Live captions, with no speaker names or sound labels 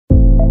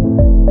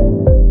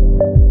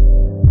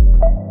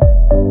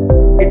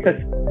It's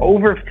an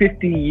over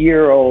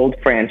 50-year-old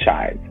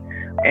franchise.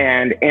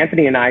 And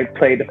Anthony and I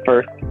played the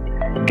first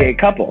gay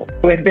couple.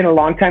 It had been a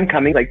long time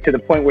coming, like to the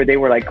point where they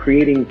were like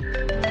creating,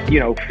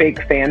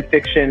 fake fan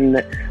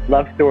fiction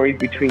love stories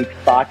between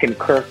Spock and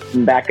Kirk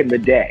from back in the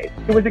day.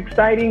 It was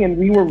exciting, and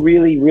we were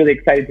really, really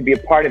excited to be a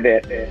part of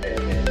it.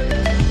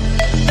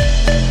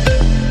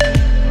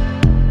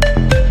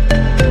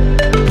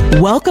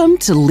 Welcome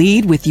to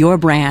Lead with Your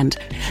Brand,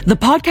 the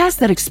podcast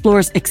that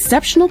explores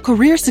exceptional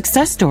career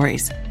success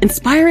stories,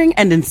 inspiring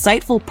and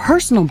insightful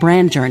personal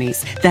brand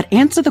journeys that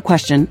answer the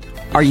question,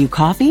 are you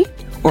coffee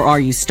or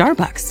are you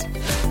Starbucks?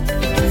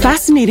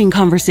 Fascinating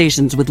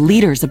conversations with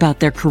leaders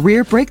about their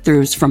career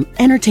breakthroughs from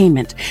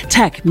entertainment,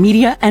 tech,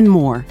 media, and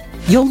more.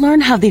 You'll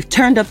learn how they've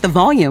turned up the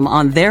volume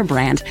on their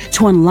brand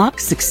to unlock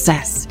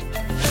success.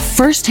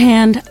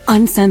 Firsthand,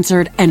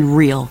 uncensored, and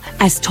real,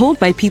 as told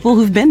by people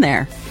who've been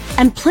there.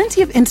 And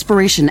plenty of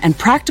inspiration and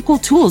practical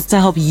tools to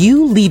help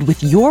you lead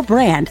with your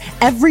brand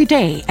every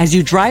day as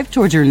you drive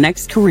towards your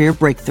next career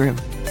breakthrough.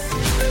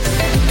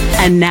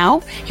 And now,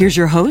 here's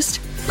your host,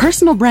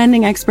 personal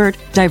branding expert,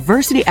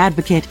 diversity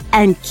advocate,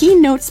 and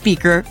keynote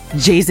speaker,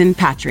 Jason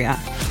Patria.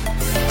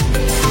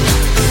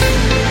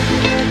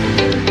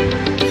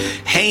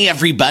 Hey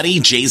everybody,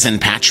 Jason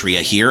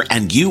Patria here,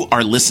 and you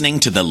are listening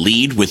to the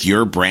Lead with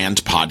Your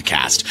Brand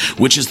podcast,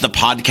 which is the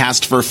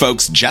podcast for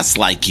folks just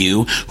like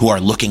you who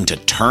are looking to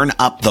turn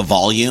up the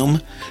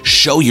volume,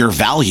 show your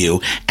value,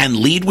 and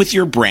lead with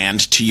your brand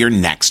to your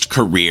next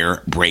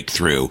career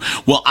breakthrough.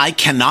 Well, I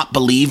cannot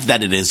believe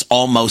that it is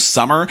almost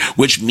summer,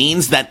 which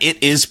means that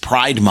it is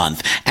Pride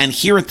Month. And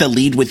here at the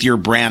Lead with Your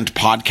Brand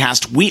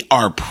podcast, we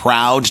are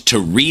proud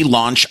to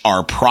relaunch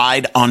our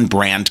Pride on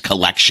Brand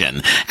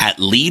collection at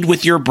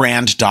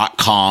leadwithyourbrand.com/pride.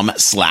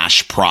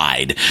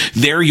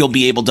 There you'll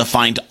be able to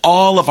find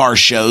all of our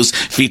shows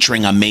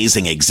featuring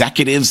amazing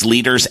executives,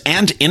 leaders,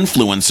 and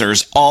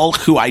influencers, all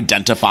who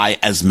identify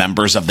as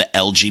members of the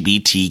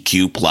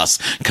LGBTQ plus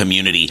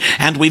community.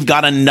 And we've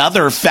got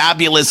another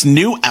fabulous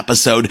new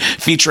episode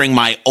featuring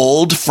my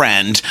old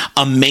friend,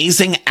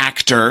 amazing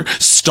actor,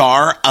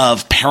 star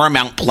of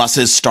Paramount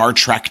Plus's Star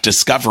Trek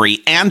Discovery,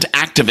 and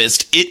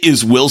activist. It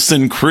is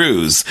Wilson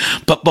Cruz.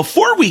 But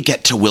before we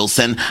get to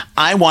Wilson,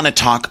 I want to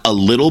talk a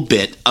little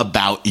bit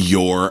about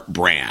your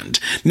brand.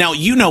 Now,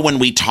 when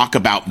we talk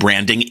about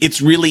branding,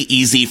 it's really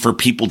easy for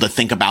people to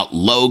think about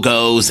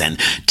logos and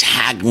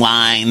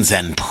taglines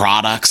and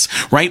products,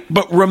 right?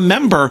 But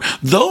remember,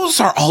 those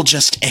are all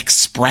just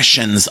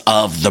expressions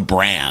of the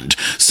brand.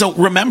 So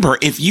remember,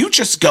 if you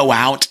just go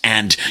out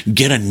and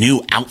get a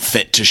new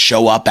outfit to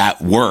show up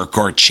at work,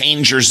 or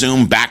change your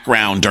Zoom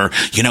background, or,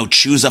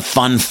 choose a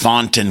fun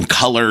font and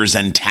colors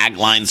and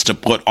taglines to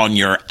put on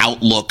your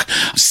Outlook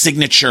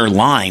signature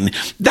line,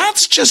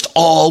 that's just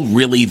all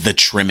really the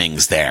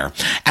trimmings there.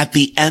 At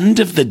the end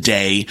of the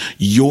day,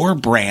 your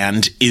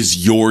brand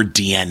is your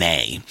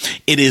DNA.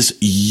 It is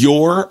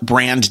your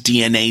brand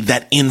DNA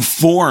that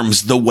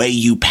informs the way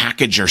you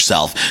package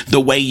yourself, the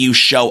way you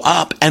show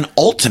up, and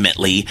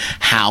ultimately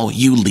how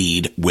you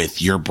lead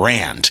with your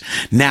brand.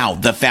 Now,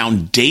 the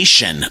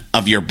foundation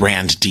of your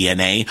brand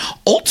DNA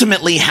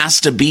ultimately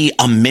has to be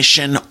a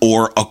mission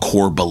or a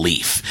core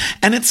belief.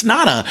 And it's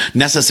not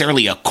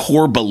necessarily a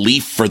core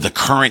belief for the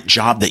current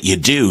job that you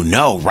do.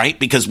 No, right?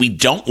 Because we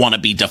don't want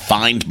to be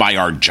defined by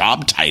our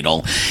job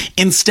title.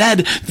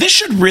 Instead, this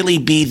should really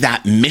be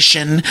that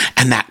mission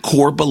and that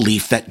core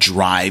belief that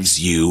drives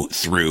you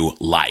through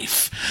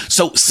life.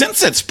 So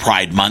since it's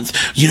Pride Month,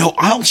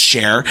 I'll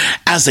share,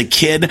 as a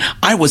kid,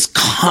 I was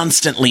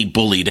constantly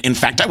bullied. In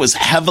fact, I was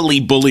heavily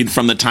bullied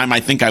from the time I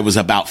think I was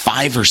about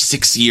 5 or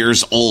 6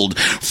 years old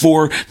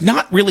for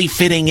not really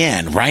fitting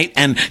in, right?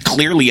 And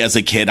clearly as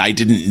a kid, I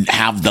didn't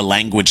have the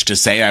language to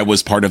say I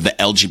was part of the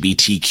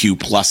LGBTQ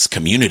plus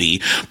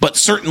community, but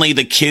certainly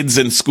the kids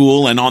in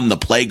school and on the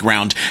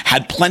playground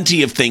had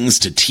plenty of things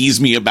to tease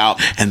me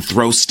about and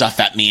throw stuff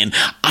at me. And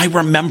I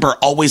remember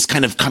always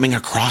kind of coming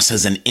across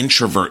as an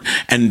introvert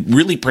and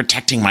really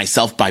protecting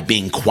myself by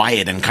being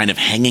quiet and kind of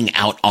hanging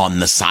out on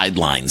the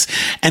sidelines.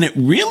 And it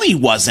really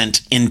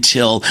wasn't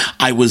until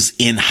I was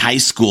in high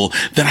school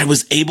that I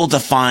was able to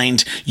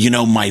find,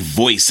 my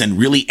voice and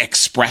really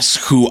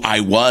express who I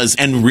was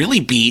and really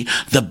be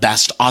the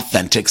best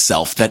authentic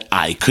self that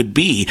I could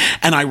be.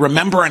 And I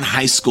remember in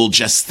high school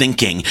just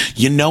thinking,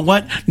 you know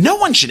what? No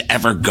one should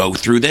ever go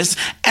through this.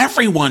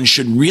 Everyone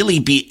should really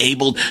be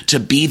able to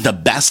be the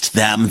best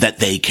them that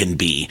they can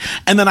be.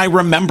 And then I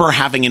remember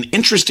having an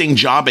interesting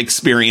job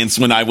experience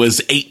when I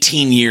was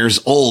 18 years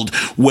old,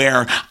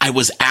 where I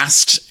was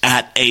asked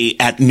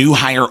at new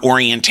hire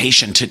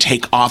orientation to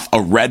take off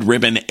a red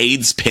ribbon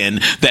AIDS pin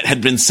that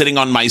had been sitting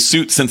on my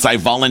suit since I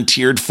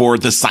volunteered for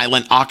the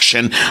silent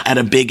auction at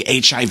a big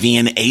HIV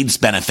and AIDS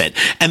benefit.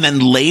 And then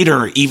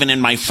later, even in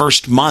my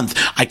first month,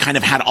 I kind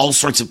of had all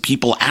sorts of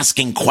people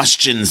asking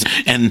questions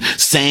and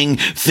saying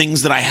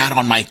things that I had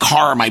on my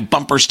car, my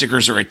bumper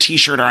stickers, or a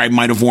t-shirt, or I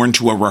might have worn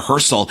to a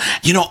rehearsal.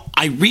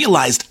 I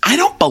realized I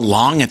don't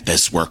belong at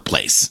this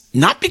workplace.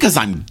 Not because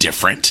I'm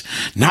different,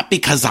 not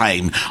because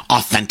I'm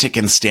authentic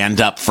and stand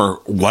up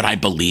for what I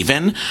believe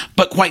in,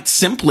 but quite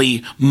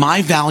simply,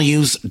 my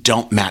values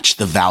don't match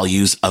the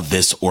values of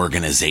this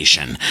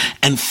organization.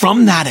 And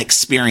from that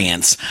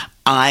experience,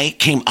 I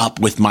came up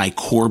with my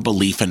core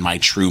belief and my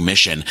true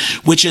mission,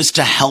 which is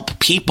to help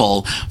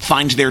people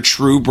find their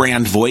true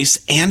brand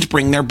voice and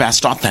bring their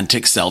best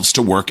authentic selves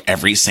to work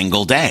every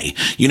single day.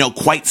 You know,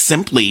 quite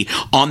simply,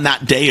 on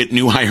that day at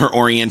New Hire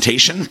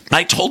Orientation,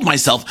 I told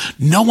myself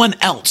no one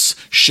else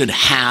should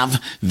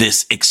have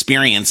this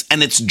experience,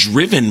 and it's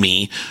driven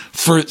me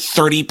for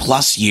 30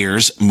 plus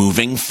years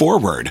moving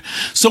forward.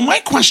 So my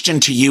question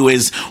to you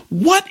is,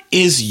 what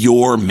is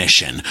your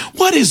mission?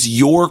 What is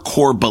your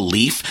core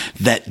belief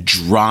that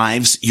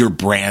drives your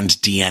brand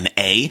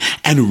DNA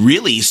and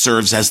really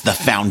serves as the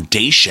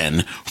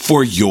foundation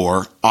for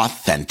your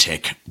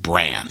authentic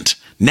brand?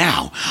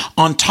 Now,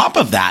 on top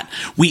of that,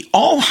 we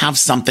all have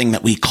something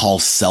that we call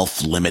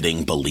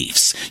self-limiting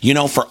beliefs. You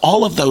know, for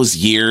all of those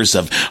years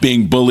of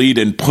being bullied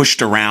and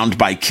pushed around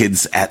by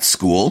kids at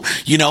school,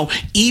 you know,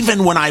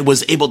 even when I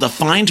was able to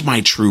find my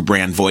true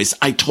brand voice,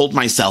 I told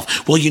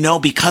myself, well, you know,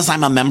 because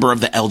I'm a member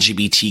of the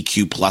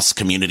LGBTQ plus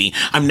community,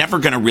 I'm never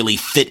going to really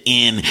fit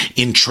in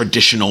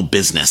traditional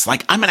business.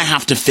 Like, I'm going to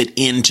have to fit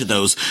into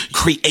those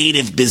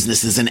creative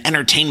businesses and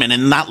entertainment.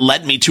 And that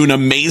led me to an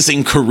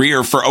amazing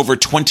career for over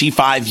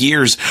 25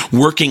 years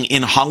working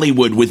in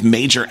Hollywood with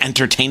major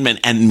entertainment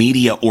and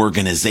media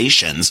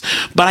organizations.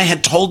 But I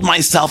had told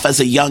myself as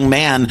a young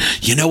man,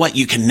 you know what?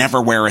 You can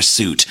never wear a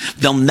suit.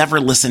 They'll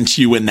never listen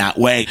to you in that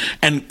way.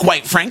 And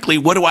quite frankly,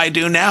 what do I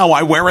do now?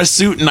 I wear a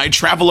suit and I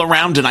travel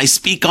around and I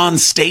speak on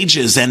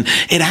stages, and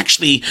it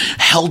actually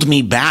held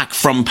me back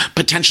from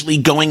potentially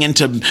going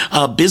into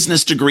a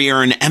business degree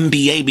or an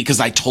MBA because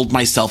I told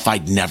myself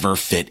I'd never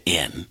fit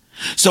in.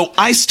 So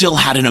I still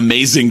had an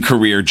amazing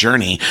career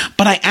journey,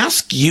 but I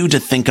ask you to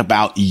think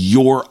about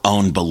your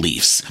own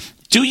beliefs.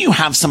 Do you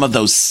have some of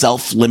those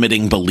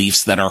self-limiting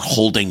beliefs that are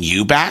holding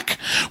you back,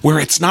 where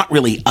it's not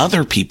really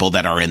other people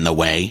that are in the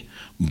way,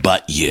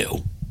 but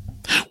you?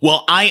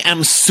 Well, I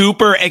am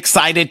super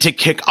excited to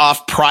kick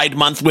off Pride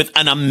Month with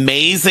an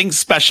amazing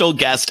special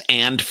guest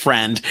and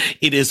friend.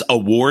 It is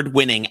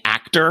award-winning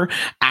actor,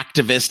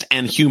 activist,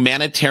 and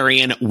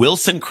humanitarian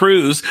Wilson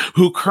Cruz,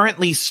 who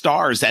currently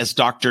stars as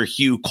Dr.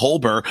 Hugh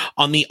Culber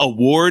on the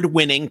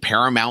award-winning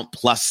Paramount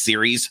Plus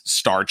series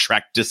Star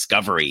Trek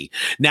Discovery.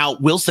 Now,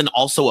 Wilson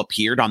also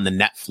appeared on the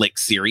Netflix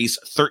series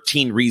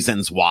 13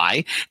 Reasons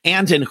Why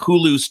and in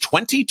Hulu's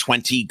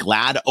 2020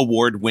 GLAAD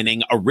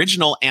award-winning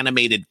original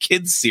animated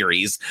kids series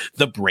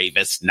The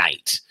Bravest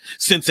Knight.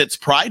 Since it's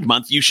Pride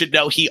Month, you should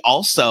know he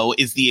also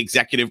is the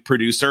executive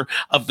producer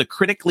of the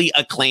critically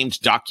acclaimed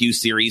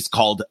docuseries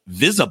called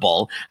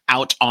Visible,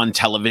 out on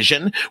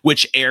television,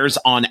 which airs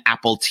on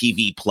Apple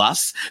TV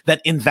Plus,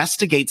 that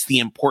investigates the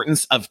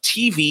importance of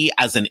TV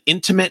as an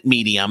intimate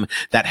medium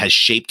that has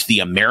shaped the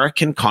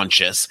American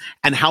conscience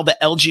and how the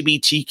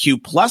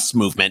LGBTQ plus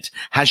movement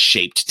has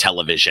shaped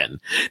television.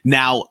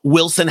 Now,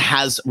 Wilson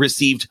has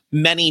received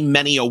many,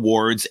 many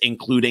awards,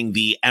 including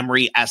the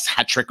Emery S.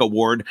 Hetrick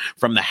Award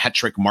from the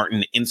Hetrick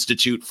Martin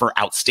Institute for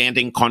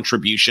outstanding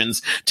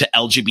contributions to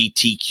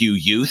LGBTQ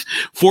youth,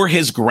 for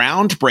his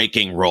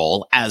groundbreaking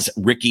role as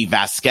Ricky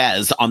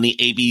Vasquez on the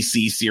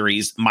ABC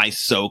series My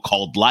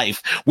So-Called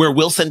Life, where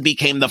Wilson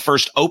became the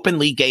first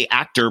openly gay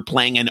actor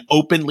playing an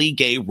openly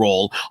gay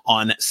role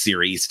on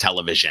series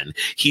television.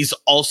 He's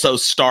also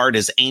starred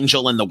as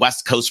Angel in the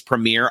West Coast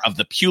premiere of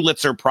the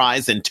Pulitzer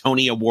Prize and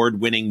Tony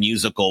Award-winning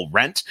musical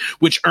Rent,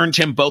 which earned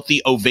him both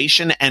the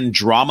Ovation and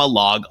Drama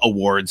Log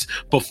Awards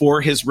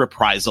before his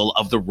reprisal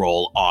of the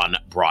role on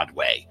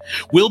Broadway.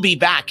 We'll be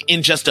back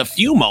in just a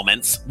few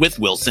moments with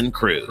Wilson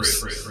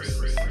Cruz.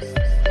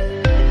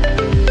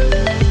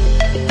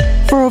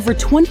 For over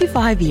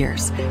 25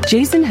 years,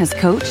 Jason has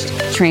coached,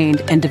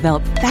 trained, and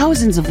developed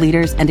thousands of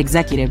leaders and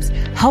executives,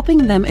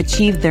 helping them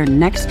achieve their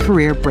next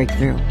career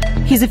breakthrough.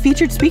 He's a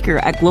featured speaker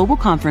at global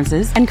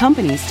conferences and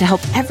companies to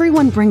help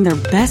everyone bring their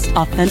best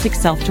authentic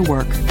self to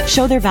work,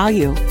 show their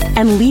value,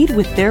 and lead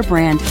with their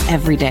brand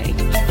every day.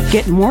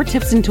 Get more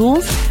tips and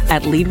tools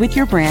at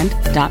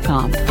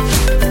leadwithyourbrand.com.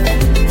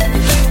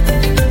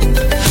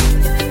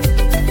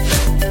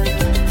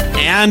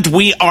 And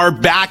we are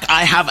back.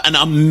 I have an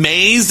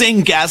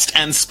amazing guest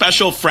and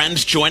special friend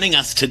joining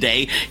us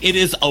today. It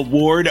is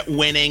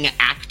award-winning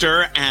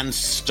actor and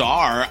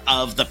star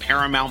of the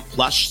Paramount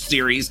Plus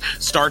series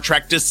Star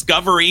Trek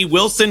Discovery,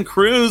 Wilson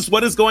Cruz.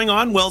 What is going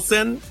on,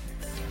 Wilson?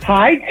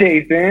 Hi,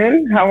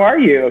 Jason. How are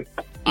you?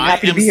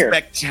 Happy to be here.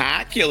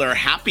 Spectacular.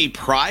 Happy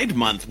Pride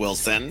Month,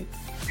 Wilson.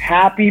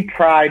 Happy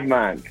Pride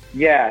Month.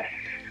 Yes.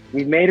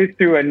 We made it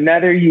through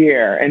another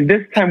year, and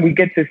this time we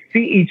get to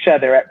see each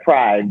other at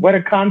Pride. What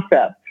a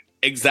concept.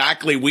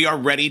 Exactly. We are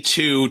ready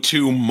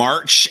to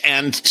march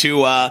and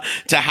to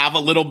have a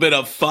little bit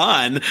of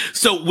fun.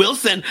 So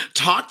Wilson,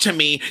 talk to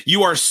me.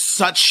 You are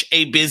such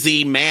a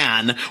busy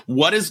man.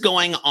 What is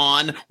going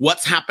on?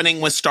 What's happening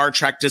with Star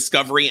Trek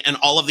Discovery and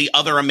all of the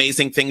other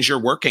amazing things you're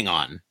working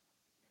on?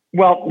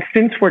 Well,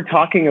 since we're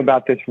talking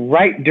about this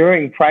right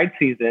during Pride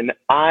season,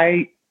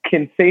 I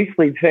can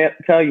safely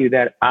tell you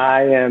that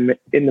I am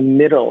in the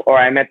middle, or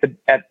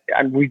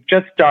we've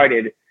just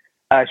started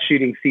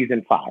shooting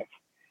season 5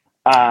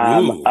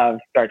 of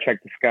Star Trek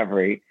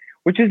Discovery,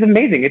 which is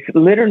amazing. It's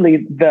literally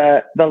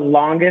the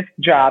longest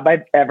job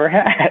I've ever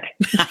had.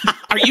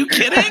 Are you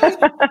kidding?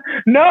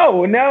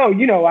 No.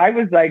 I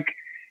was like,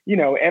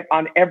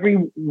 on every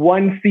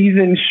one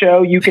season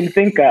show you can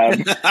think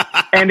of.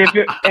 And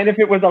if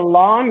it was a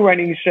long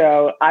running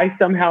show, I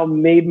somehow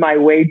made my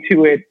way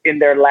to it in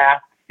their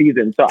last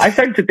season. So I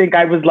started to think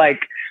I was like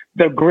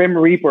the Grim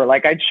Reaper.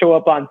 Like I'd show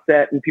up on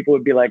set and people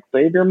would be like,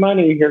 save your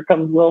money. Here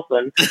comes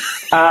Wilson.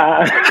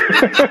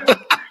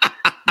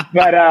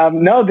 But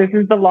no, this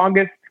is the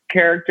longest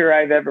character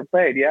I've ever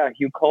played. Yeah.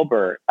 Hugh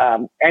Culber.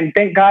 And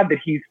thank God that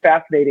he's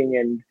fascinating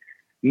and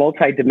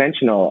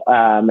multi-dimensional,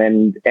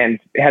 and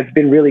has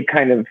been really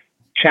kind of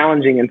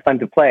challenging and fun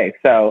to play.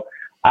 So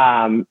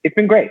it's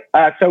been great.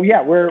 So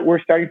yeah,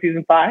 we're starting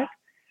season 5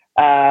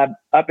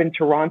 up in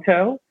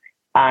Toronto.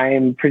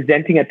 I'm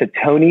presenting at the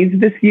Tonys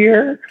this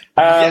year,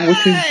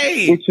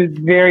 which is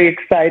very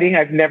exciting.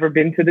 I've never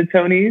been to the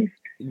Tonys.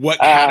 What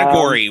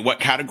category?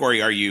 What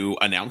category are you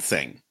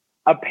announcing?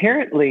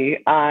 Apparently,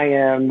 I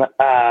am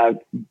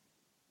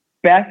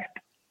best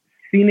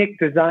scenic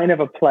design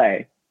of a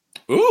play.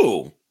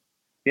 Ooh.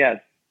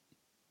 Yes.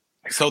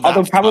 So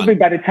although probably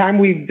by the time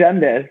we've done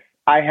this,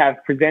 I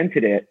have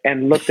presented it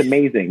and looked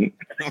amazing.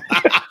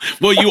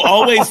 Well, you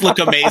always look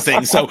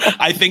amazing. So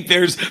I think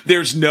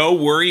there's no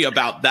worry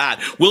about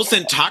that.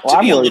 Wilson, talk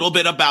to me a little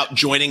bit about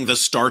joining the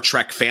Star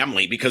Trek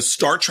family, because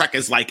Star Trek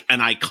is like an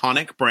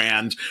iconic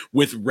brand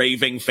with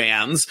raving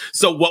fans.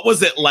 So what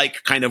was it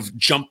like kind of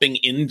jumping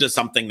into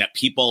something that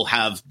people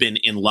have been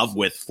in love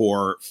with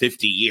for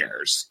 50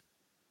 years?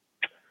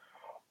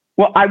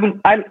 Well,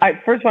 I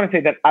first want to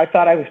say that I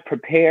thought I was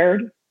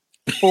prepared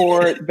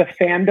for the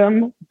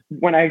fandom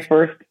when I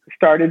first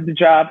started the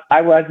job.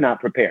 I was not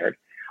prepared.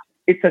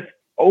 It's a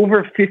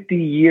over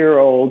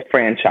 50-year-old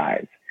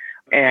franchise,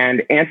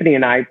 and Anthony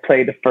and I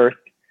played the first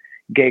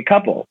gay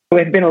couple. So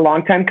it had been a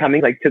long time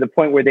coming, like to the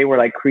point where they were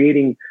like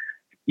creating,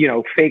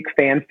 fake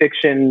fan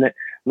fiction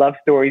love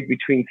stories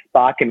between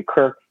Spock and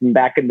Kirk from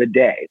back in the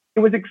day. It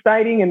was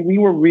exciting, and we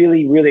were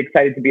really, really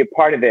excited to be a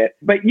part of it.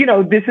 But,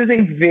 this is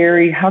a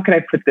very, how can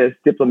I put this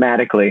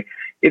diplomatically?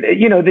 The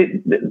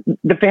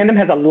fandom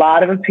has a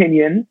lot of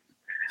opinions,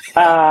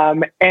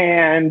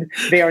 and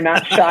they are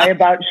not shy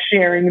about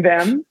sharing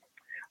them.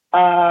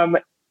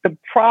 The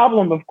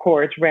problem, of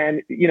course,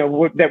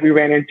 that we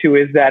ran into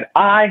is that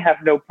I have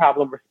no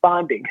problem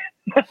responding.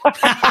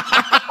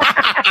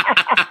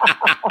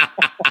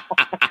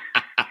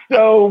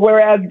 So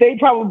whereas they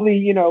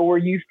probably, were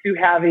used to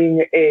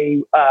having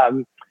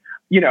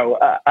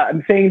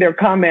saying their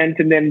comment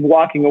and then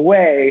walking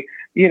away,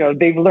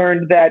 they've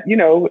learned that,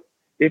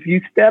 if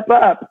you step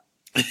up,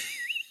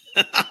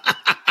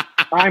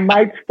 I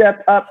might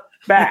step up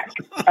back.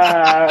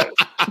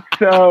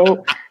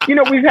 So,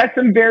 we've had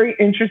some very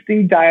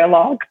interesting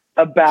dialogue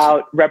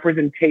about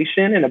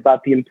representation and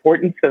about the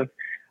importance of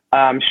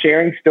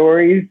sharing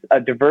stories,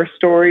 diverse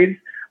stories.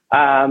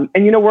 And,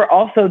 we're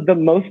also the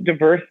most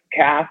diverse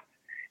cast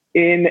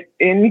in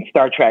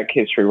Star Trek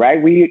history,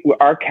 right?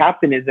 Our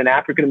captain is an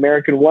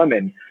African-American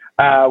woman.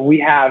 We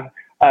have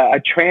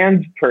a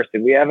trans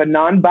person. We have a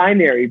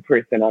non-binary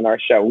person on our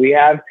show. We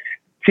have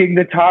Tig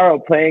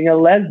Notaro playing a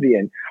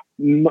lesbian.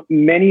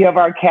 Many of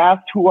our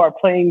cast who are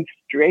playing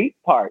straight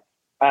parts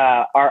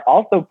are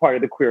also part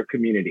of the queer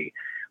community.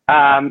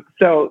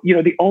 So,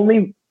 the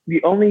only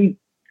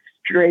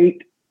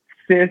straight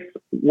cis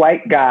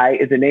white guy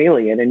is an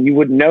alien, and you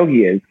wouldn't know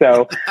he is.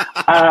 So,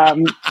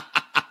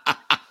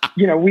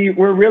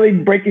 we're really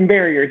breaking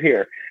barriers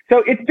here.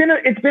 So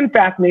it's been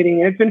fascinating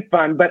and it's been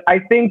fun. But I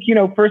think,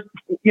 first,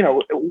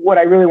 what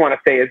I really want to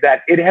say is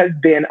that it has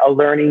been a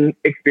learning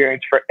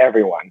experience for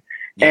everyone.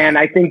 Yeah. And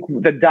I think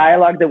the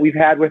dialogue that we've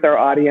had with our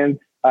audience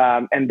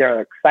and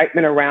their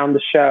excitement around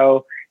the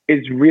show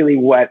is really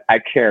what I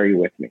carry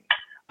with me.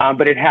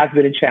 But it has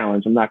been a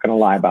challenge. I'm not going to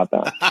lie about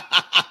that.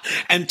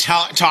 And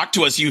talk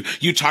to us.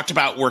 You talked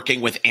about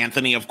working with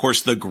Anthony, of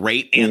course, the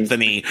great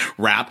Anthony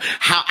Rapp.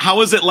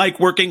 How is it like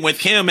working with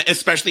him,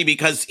 especially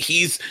because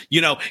he's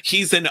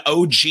an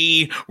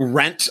OG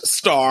Rent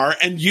star,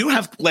 and you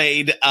have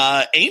played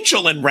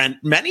Angel in Rent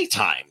many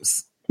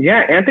times. Yeah,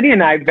 Anthony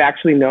and I have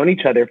actually known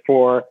each other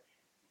for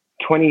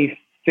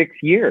 26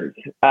 years,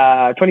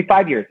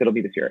 25 years it'll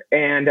be this year.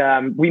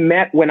 And we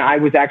met when I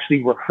was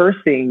actually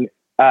rehearsing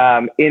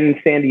in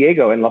San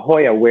Diego, in La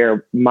Jolla,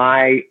 where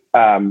my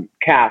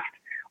cast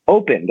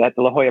opened at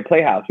the La Jolla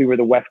Playhouse. We were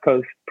the West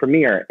Coast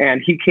premiere,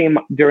 and he came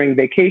during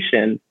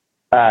vacation,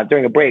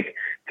 during a break,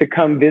 to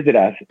come visit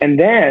us. And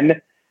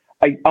then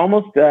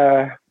almost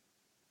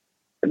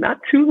not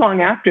too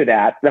long after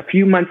that, a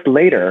few months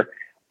later,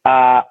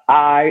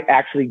 I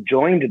actually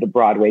joined the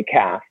Broadway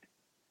cast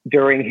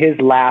during his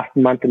last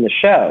month in the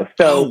show.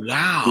 So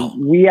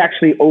we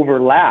actually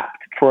overlapped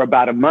for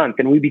about a month,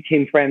 and we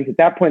became friends at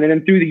that point. And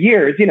then through the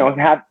years,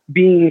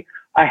 being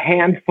a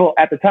handful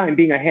at the time,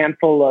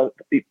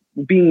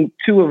 being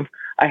two of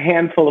a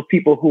handful of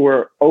people who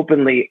were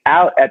openly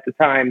out at the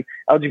time,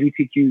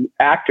 LGBTQ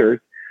actors.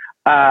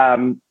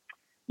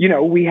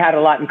 We had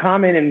a lot in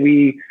common, and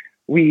we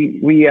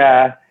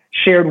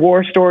shared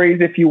war stories,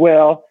 if you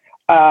will,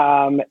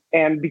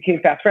 and became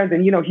fast friends.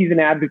 And he's an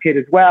advocate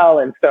as well,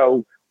 and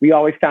so we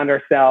always found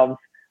ourselves,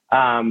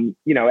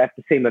 at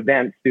the same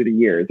events through the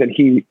years.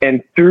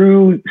 And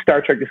through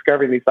Star Trek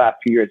Discovery these last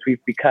few years,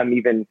 we've become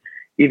even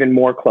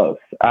more close.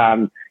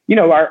 Our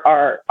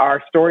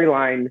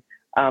storyline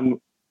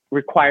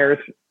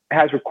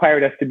has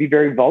required us to be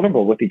very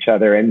vulnerable with each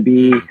other and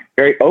be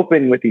very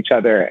open with each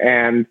other,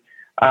 and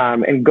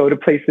go to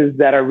places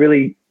that are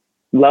really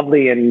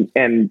lovely and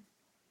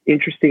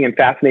interesting and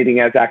fascinating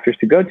as actors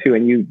to go to.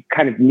 And you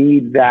kind of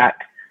need that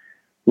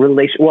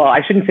relation. Well,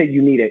 I shouldn't say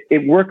you need it.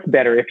 It works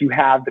better if you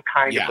have the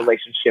kind of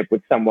relationship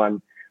with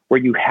someone where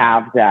you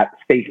have that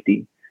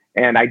safety.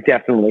 And I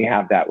definitely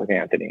have that with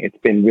Anthony. It's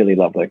been really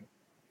lovely.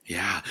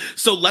 Yeah.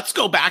 So let's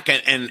go back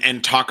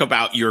and talk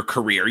about your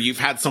career. You've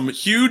had some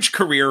huge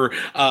career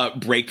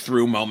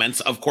breakthrough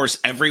moments. Of course,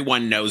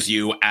 everyone knows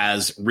you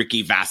as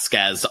Ricky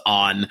Vasquez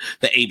on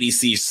the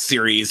ABC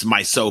series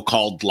My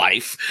So-Called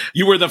Life.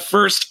 You were the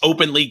first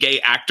openly gay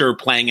actor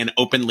playing an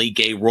openly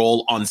gay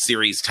role on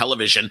series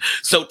television.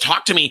 So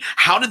talk to me,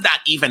 how did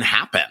that even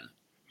happen?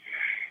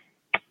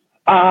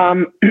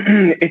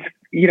 It's,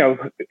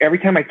 every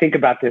time I think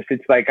about this,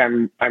 it's like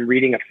I'm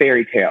reading a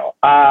fairy tale.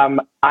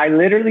 I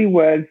literally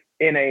was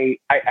I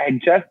had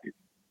just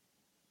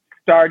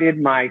started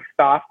my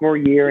sophomore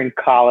year in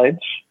college,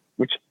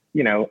 which,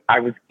 I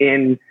was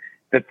in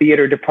the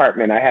theater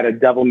department. I had a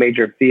double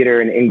major of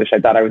theater and English. I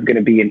thought I was going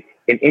to be an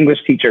English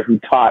teacher who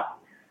taught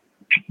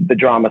the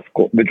drama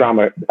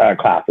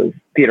classes,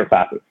 theater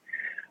classes.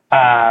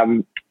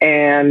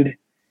 And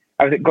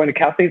I was going to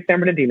Cal State San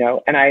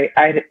Bernardino, and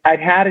I'd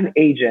had an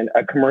agent,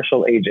 a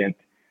commercial agent.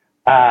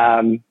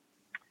 And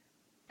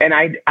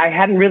I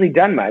hadn't really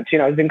done much.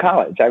 I was in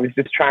college. I was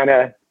just trying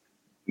to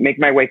make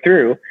my way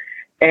through.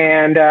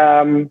 And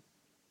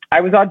I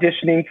was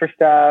auditioning for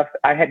stuff.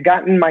 I had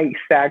gotten my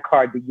SAG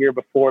card the year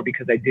before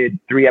because I did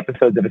 3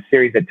 episodes of a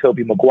series that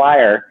Tobey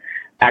Maguire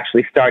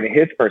actually starred in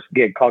his first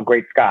gig called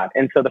Great Scott.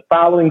 And so the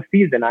following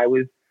season, I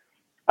was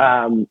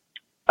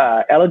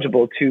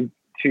eligible to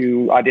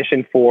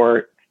audition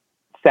for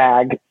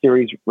SAG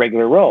series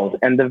regular roles.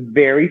 And the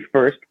very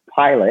first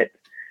pilot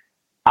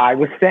I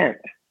was sent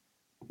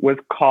was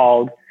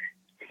called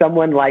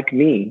Someone Like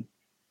Me,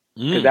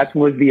 because that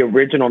was the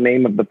original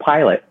name of the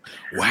pilot.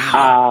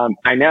 Wow.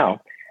 I know.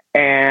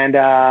 And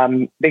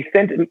they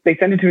sent it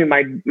to me.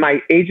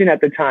 My agent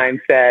at the time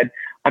said,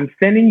 "I'm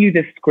sending you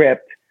this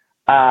script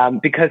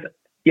because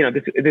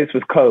this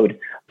was code.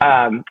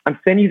 I'm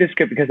sending you this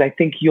script because I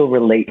think you'll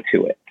relate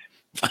to it."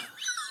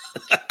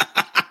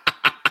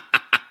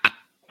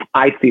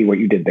 I see what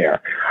you did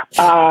there.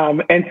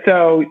 And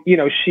so,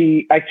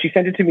 she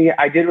sent it to me.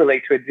 I did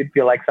relate to it. It did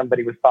feel like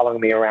somebody was following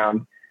me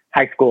around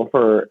high school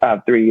for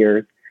 3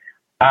 years.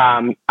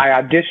 I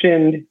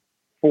auditioned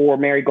for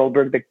Mary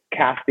Goldberg, the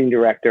casting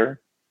director.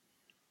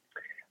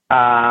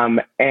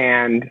 And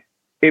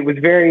it was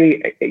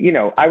very,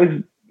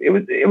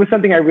 it was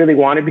something I really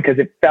wanted because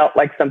it felt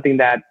like something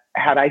that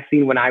had I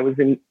seen when I was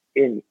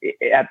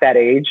at that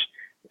age,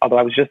 although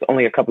I was just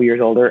only a couple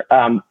years older,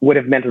 would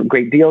have meant a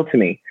great deal to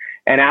me.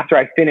 And after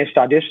I finished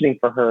auditioning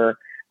for her,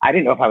 I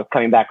didn't know if I was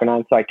coming back or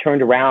not. So I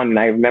turned around and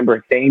I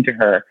remember saying to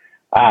her,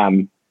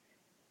 I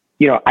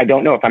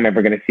don't know if I'm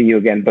ever going to see you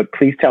again, but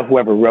please tell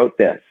whoever wrote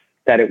this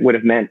that it would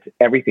have meant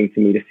everything to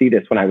me to see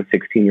this when I was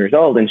 16 years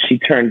old. And she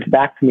turned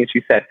back to me and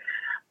she said,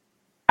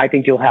 I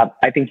think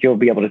you'll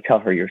be able to tell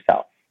her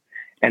yourself.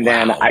 And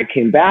then I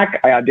came back,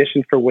 I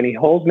auditioned for Winnie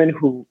Holzman,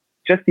 who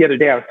just the other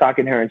day I was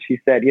talking to her and she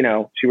said,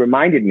 she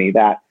reminded me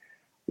that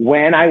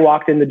when I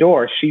walked in the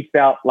door, she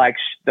felt like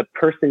the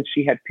person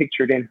she had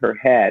pictured in her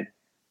head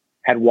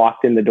had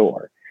walked in the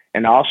door.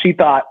 And all she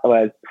thought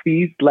was,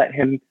 please let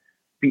him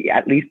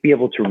at least be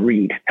able to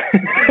read.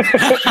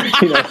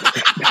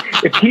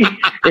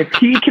 If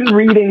he can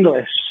read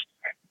English.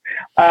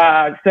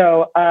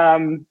 So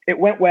it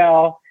went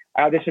well.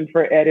 I auditioned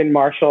for Ed Zwick and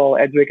Marshall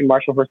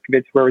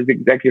Herskovitz, who were the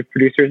executive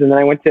producers. And then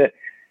I went to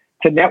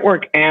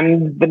network.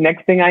 And the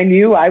next thing I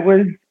knew, I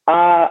was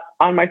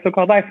on My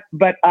So-Called Life.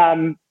 But,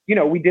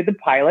 we did the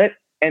pilot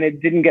and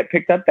it didn't get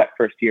picked up that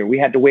first year. We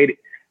had to wait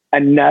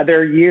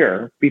another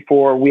year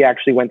before we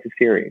actually went to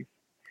series.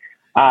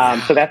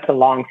 So that's a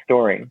long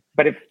story,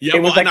 but it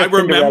was like, and I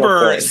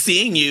remember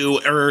seeing you,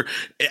 or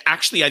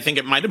actually, I think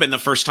it might've been the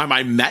first time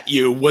I met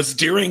you was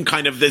during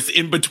kind of this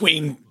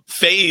in-between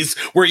phase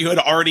where you had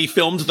already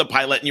filmed the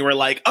pilot and you were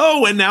like,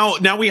 oh, and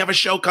now we have a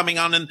show coming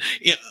on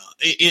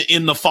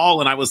in the fall.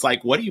 And I was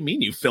like, what do you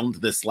mean you filmed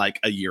this like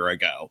a year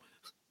ago?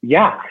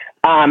 Yeah.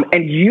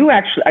 And you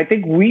actually, I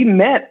think we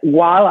met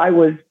while I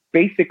was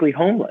basically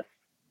homeless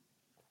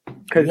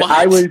because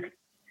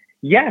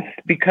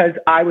because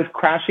I was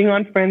crashing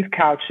on friends'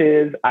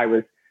 couches. I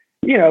was,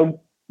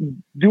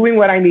 doing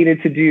what I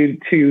needed to do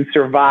to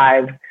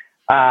survive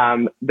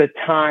the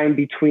time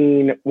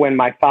between when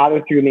my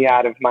father threw me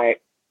out of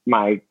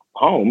my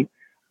home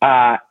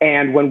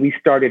and when we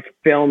started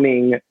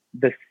filming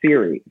the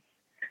series.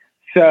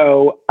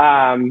 So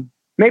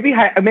maybe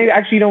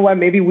actually, you know what?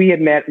 Maybe we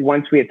had met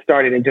once we had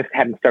started and just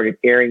hadn't started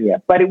airing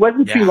yet. But it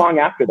wasn't too long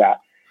after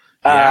that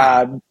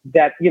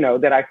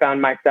that I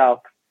found myself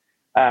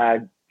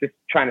just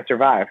trying to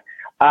survive.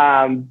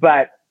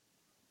 But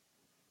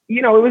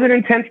it was an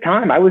intense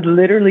time. I was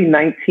literally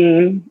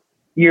 19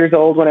 years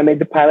old when I made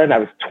the pilot. I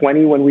was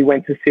 20 when we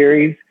went to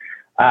series.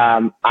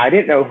 I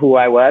didn't know who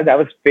I was. I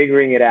was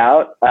figuring it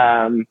out.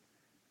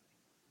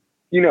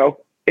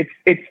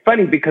 It's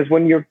funny because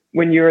when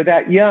you're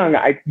that young,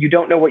 you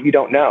don't know what you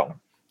don't know.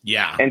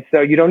 Yeah. And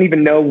so you don't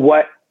even know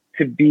what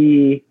to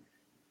be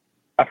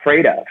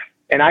afraid of.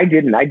 And I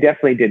didn't. I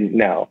definitely didn't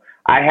know.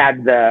 I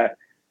had the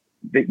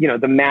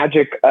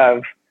magic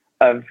of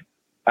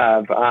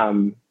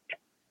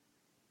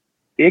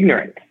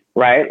ignorance,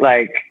 right?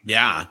 Like,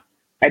 yeah.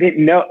 I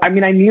didn't know. I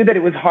mean, I knew that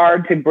it was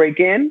hard to break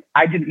in.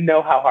 I didn't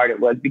know how hard it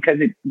was because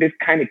this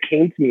kind of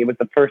came to me. It was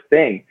the first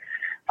thing.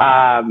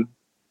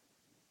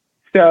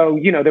 So,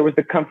 there was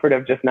the comfort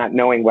of just not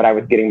knowing what I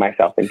was getting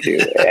myself into.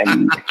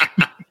 And,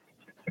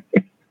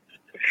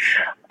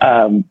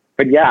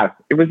 but yeah,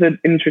 it was an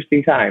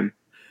interesting time.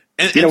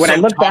 When I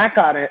look back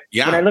on it,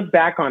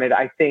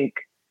 I think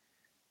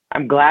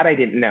I'm glad I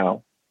didn't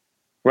know,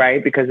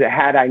 right? Because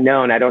had I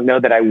known, I don't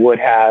know that I would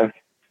have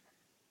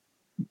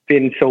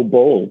been so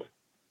bold,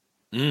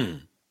 or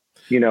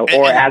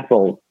as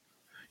bold.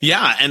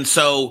 Yeah. And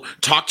so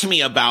talk to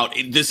me about,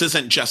 this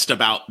isn't just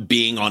about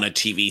being on a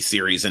TV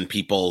series in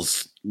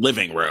people's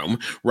living room,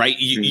 right?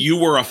 You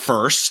were a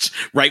first,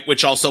 right?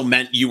 Which also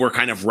meant you were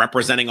kind of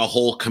representing a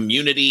whole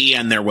community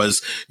and there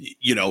was,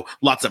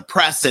 lots of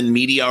press and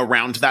media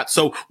around that.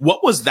 So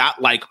what was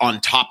that like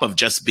on top of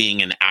just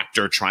being an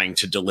actor trying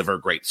to deliver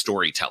great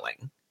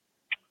storytelling?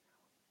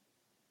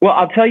 Well,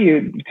 I'll tell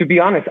you, to be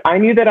honest, I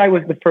knew that I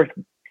was the first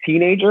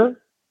teenager,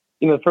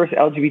 the first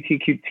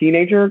LGBTQ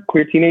teenager,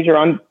 queer teenager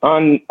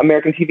on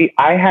American TV.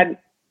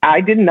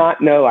 I did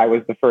not know I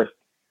was the first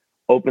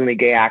openly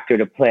gay actor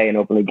to play an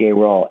openly gay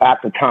role at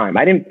the time.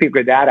 I didn't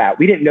figure that out.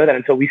 We didn't know that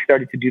until we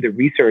started to do the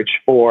research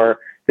for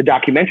the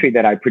documentary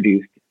that I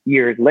produced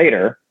years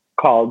later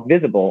called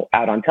Visible,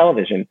 out on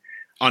television.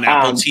 On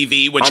Apple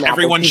TV, which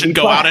everyone should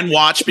go out and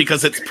watch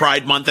because it's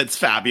Pride Month. It's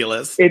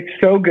fabulous. It's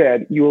so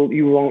good. You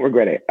won't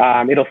regret it.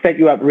 It'll set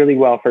you up really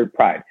well for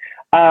Pride.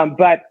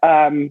 But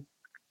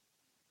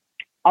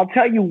I'll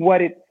tell you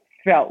what it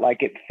felt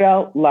like. It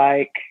felt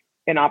like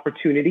an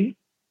opportunity.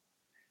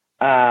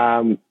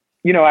 I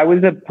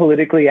was a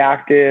politically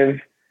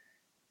active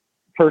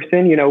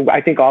person.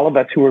 I think all of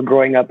us who were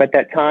growing up at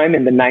that time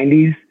in the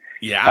 90s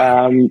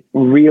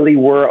really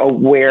were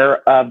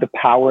aware of the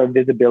power of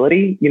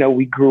visibility.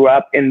 We grew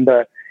up in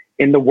the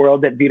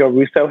world that Vito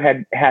Russo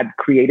had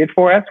created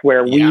for us,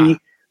 where we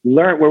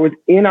learned, where it was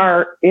in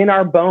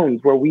our bones,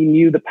 where we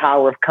knew the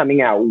power of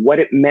coming out, what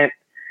it meant,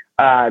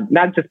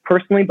 not just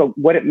personally, but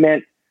what it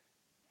meant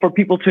for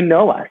people to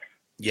know us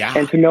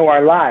and to know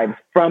our lives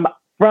from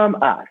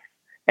us,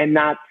 and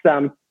not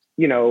some,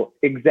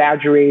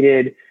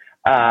 exaggerated,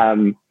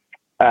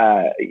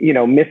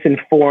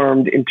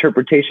 misinformed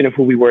interpretation of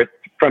who we were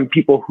from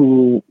people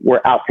who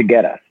were out to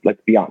get us.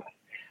 Let's be honest.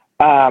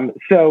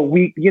 So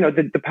we,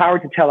 the power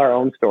to tell our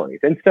own stories.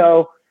 And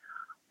so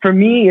for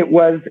me, it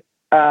was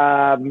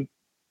an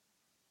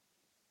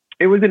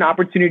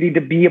opportunity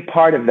to be a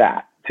part of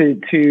that,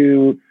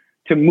 to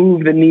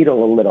move the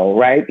needle a little,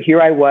 right?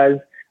 Here I was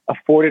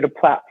afforded a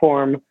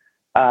platform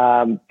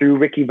through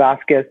Ricky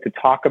Vasquez to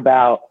talk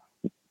about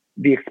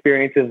the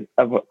experiences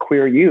of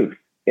queer youth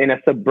in a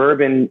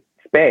suburban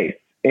space,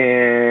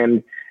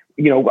 and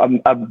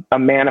a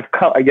man of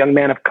color, a young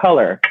man of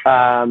color,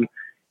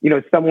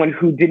 someone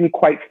who didn't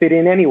quite fit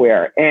in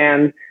anywhere.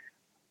 And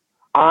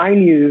I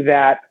knew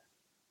it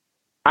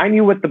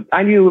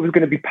was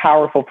going to be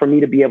powerful for me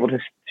to be able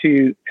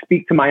to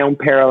speak to my own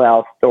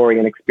parallel story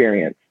and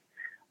experience.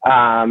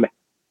 And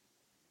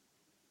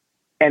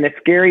as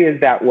scary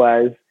as that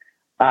was,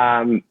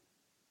 I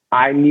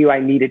knew I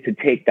needed to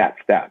take that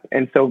step.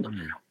 And so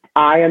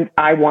I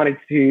wanted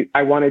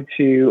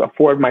to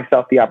afford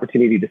myself the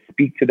opportunity to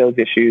speak to those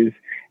issues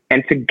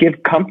and to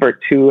give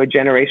comfort to a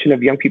generation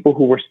of young people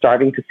who were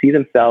starting to see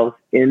themselves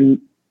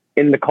in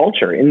the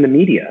culture, in the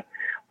media.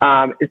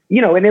 And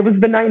it was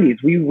the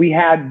 90s. We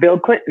had Bill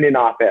Clinton in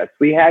office.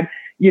 We had,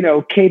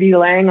 Katie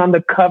Lang on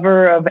the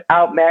cover of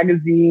Out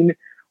magazine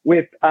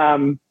with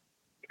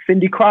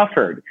Cindy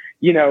Crawford.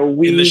 In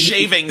the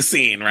shaving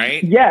scene,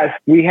 right? Yes,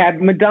 we had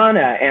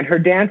Madonna and her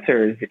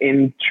dancers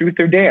in Truth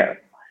or Dare.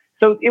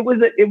 So it was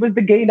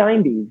the gay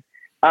 90s.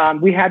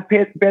 We had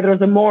Pedro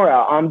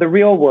Zamora on The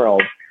Real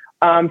World.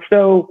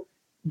 So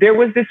there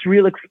was this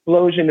real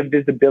explosion of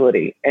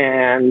visibility,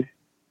 and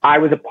I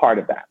was a part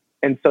of that.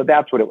 And so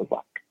that's what it was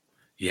like.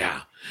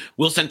 Yeah.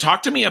 Wilson,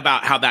 talk to me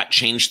about how that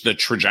changed the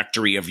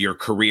trajectory of your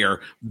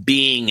career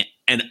being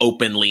an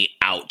openly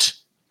out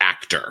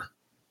actor.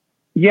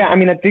 Yeah, I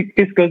mean, I think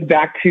this goes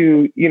back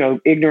to,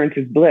 ignorance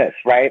is bliss,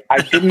 right?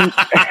 I didn't.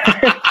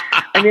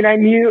 I mean, I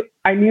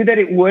knew that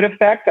it would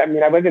affect. I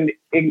mean, I wasn't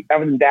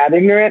that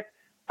ignorant.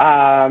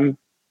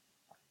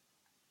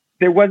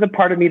 There was a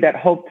part of me that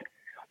hoped.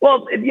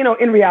 Well,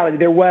 in reality,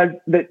 there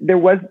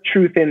was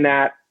truth in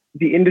that.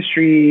 The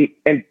industry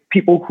and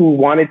people who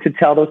wanted to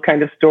tell those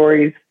kind of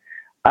stories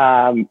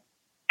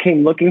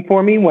came looking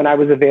for me when I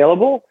was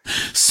available.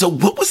 So,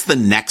 what was the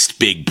next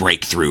big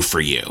breakthrough for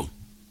you?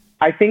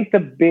 I think the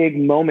big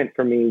moment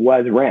for me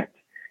was Rent.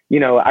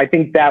 I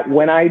think that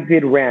when I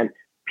did Rent,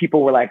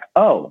 people were like,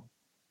 "Oh,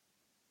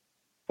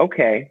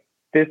 okay,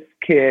 this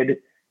kid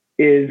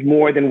is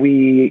more than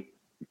we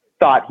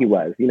thought he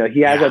was.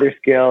 He has other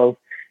skills.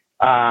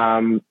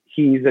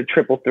 He's a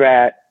triple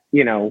threat,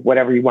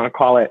 whatever you want to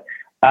call it."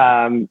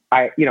 I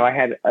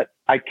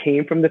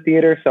came from the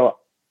theater, so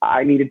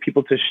I needed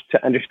people to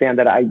understand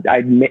that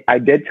I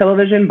did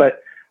television,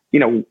 but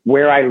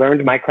where I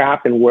learned my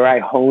craft and where I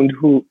honed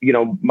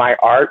my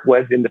art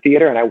was in the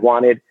theater, and I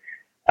wanted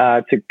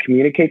to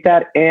communicate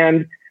that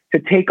and to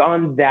take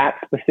on that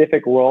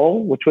specific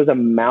role, which was a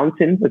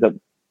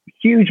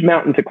huge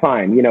mountain to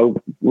climb.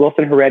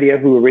 Wilson Heredia,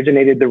 who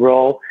originated the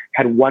role,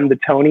 had won the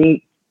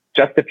Tony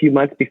just a few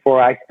months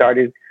before I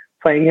started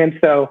playing him.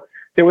 So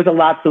there was a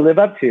lot to live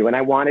up to, and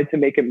I wanted to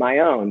make it my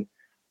own.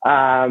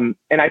 And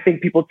I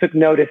think people took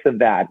notice of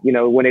that.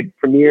 When it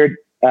premiered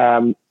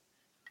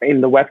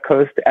in the West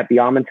Coast at the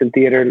Amundsen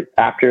Theater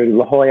after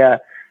La Jolla,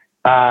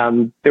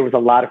 there was a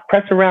lot of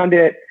press around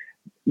it.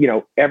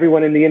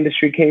 Everyone in the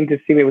industry came to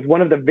see me. It was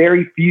one of the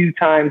very few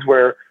times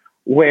where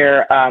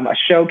a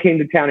show came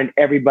to town and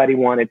everybody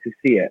wanted to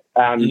see it.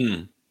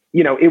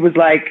 It was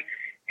like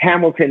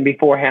Hamilton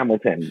before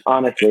Hamilton.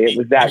 Honestly, it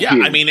was that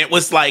huge. I mean, it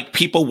was like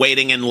people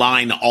waiting in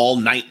line all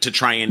night to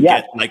try and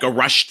get like a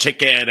rush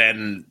ticket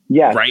and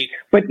right.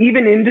 But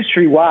even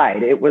industry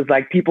wide, it was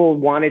like people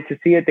wanted to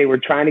see it. They were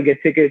trying to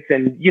get tickets,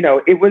 and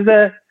it was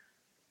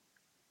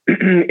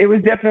it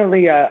was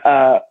definitely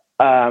a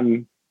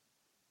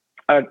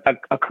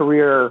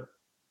career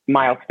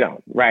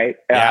milestone, right?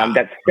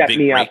 That set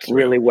me up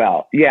really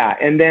well. Yeah.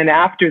 And then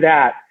after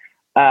that,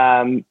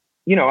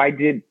 I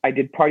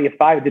did Party of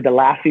Five. I did the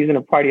last season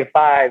of Party of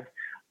Five.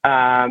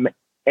 And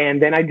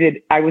then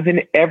I was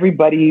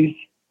everybody's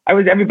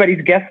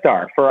guest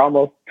star for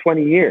almost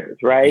 20 years,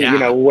 right?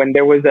 Yeah. When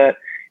there was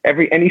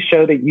any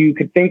show that you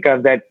could think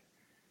of that,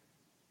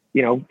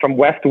 from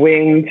West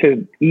Wing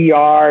to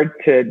ER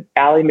to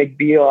Ally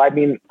McBeal. I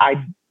mean,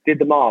 I did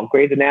them all,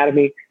 Grey's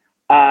Anatomy.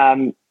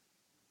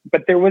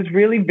 But there was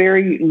really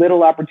very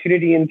little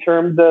opportunity in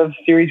terms of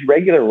series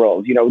regular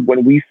roles.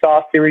 When we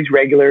saw series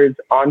regulars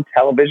on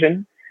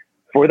television,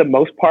 for the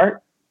most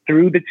part,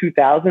 through the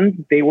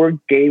 2000s, they were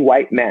gay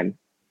white men.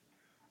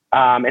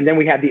 And then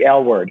we had the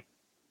L word.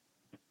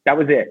 That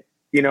was it.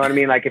 You know what I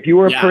mean? Like if you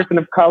were a person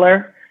of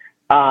color,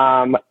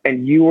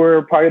 and you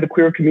were part of the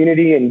queer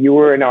community and you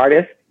were an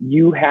artist,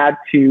 you had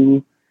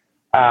to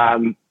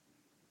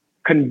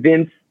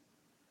convince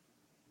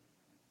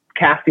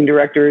casting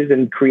directors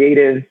and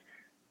creatives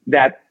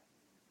that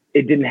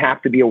it didn't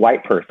have to be a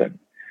white person.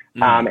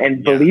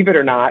 And believe it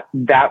or not,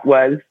 that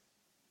was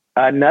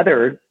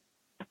another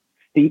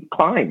steep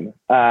climb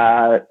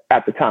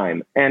at the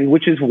time. And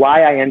which is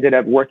why I ended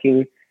up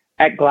working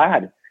at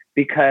GLAAD,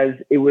 because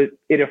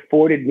it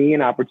afforded me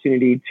an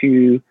opportunity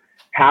to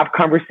have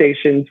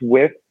conversations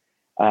with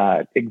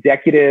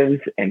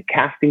executives and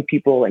casting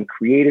people and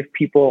creative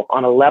people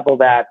on a level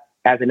that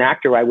as an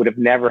actor, I would have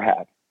never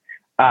had.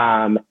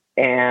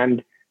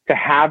 And to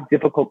have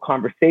difficult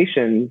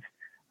conversations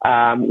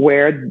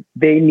where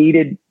they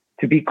needed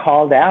to be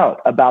called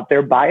out about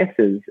their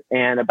biases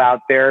and about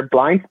their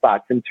blind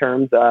spots in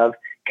terms of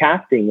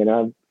casting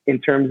and in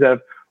terms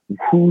of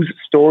whose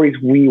stories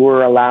we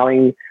were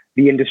allowing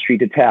the industry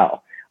to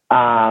tell.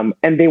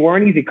 And they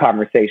weren't easy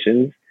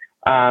conversations.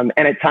 And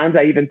at times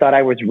I even thought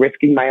I was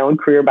risking my own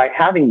career by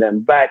having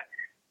them. But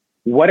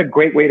what a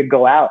great way to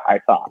go out, I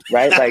thought,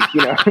 right? Like,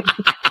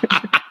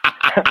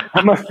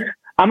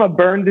 I'm gonna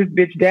burn this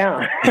bitch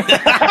down.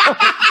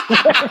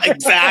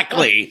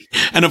 Exactly.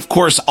 And of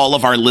course, all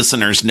of our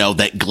listeners know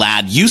that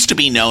GLAAD used to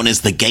be known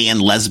as the Gay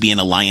and Lesbian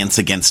Alliance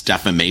Against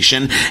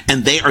Defamation,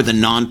 and they are the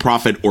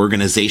nonprofit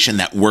organization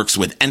that works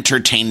with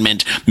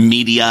entertainment,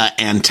 media,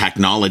 and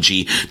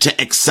technology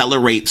to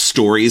accelerate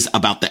stories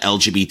about the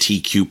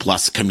LGBTQ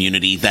plus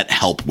community that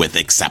help with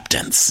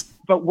acceptance.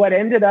 But what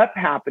ended up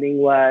happening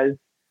was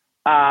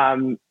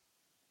I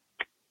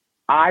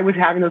was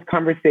having those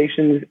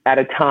conversations at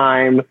a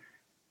time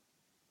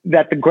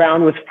that the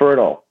ground was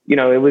fertile.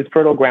 It was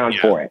fertile ground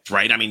for it.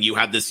 Right. I mean, you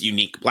had this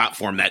unique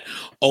platform that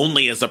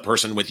only as a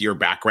person with your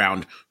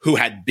background who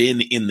had been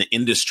in the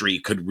industry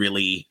could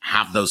really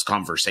have those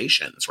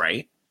conversations,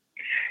 right?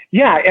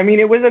 Yeah. I mean,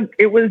 it was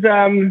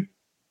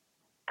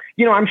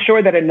I'm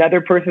sure that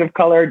another person of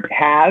color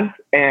has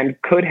and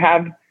could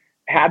have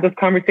had those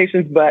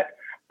conversations, but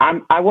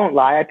I won't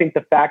lie. I think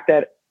the fact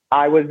that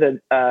I was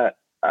a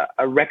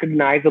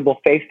recognizable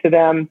face to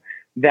them,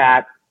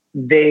 that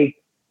they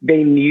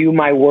knew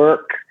my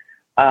work,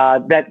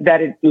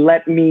 that it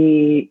let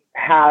me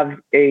have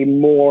a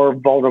more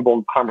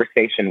vulnerable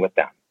conversation with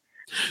them.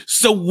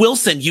 So,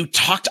 Wilson, you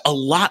talked a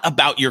lot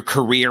about your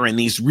career and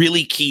these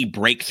really key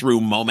breakthrough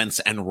moments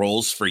and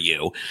roles for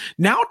you.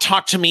 Now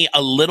talk to me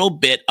a little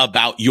bit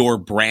about your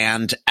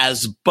brand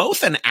as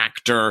both an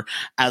actor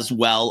as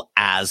well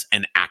as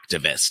an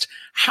activist.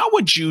 How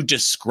would you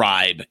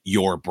describe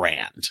your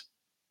brand?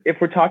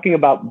 If we're talking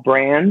about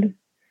brand,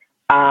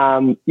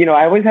 I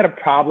always had a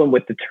problem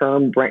with the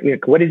term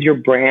brand. What is your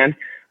brand?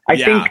 I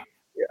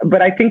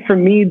think for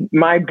me,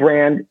 my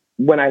brand,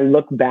 when I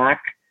look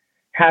back,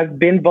 has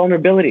been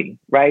vulnerability,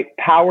 right?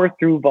 Power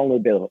through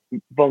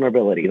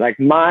vulnerability. Like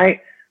my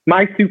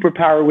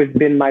superpower has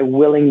been my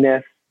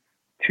willingness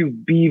to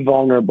be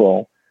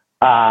vulnerable,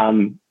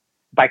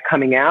 by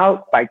coming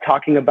out, by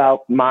talking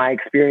about my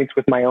experience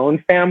with my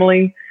own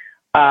family,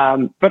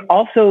 but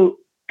also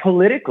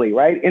politically,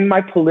 right? In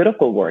my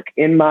political work,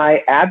 in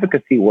my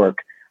advocacy work,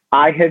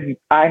 I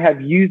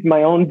have used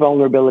my own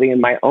vulnerability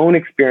and my own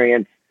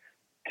experience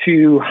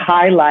to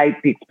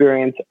highlight the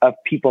experience of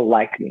people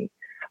like me.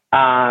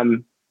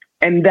 And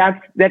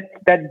that's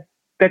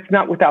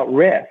not without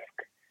risk.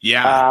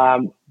 Yeah.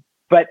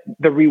 But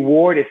the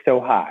reward is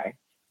so high.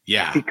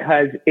 Yeah.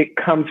 Because it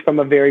comes from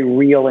a very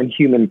real and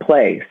human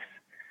place.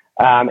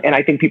 And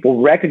I think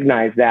people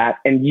recognize that,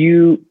 and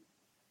you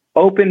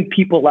open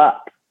people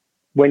up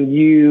when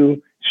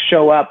you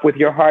show up with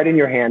your heart in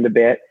your hand a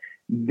bit.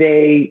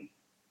 They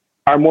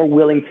are more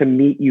willing to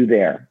meet you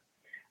there.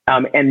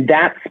 And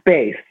that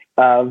space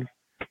of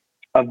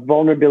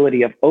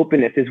vulnerability, of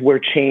openness, is where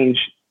change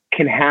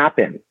can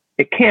happen.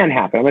 It can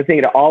happen. I'm not saying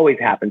it always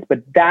happens,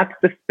 but that's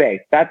the space.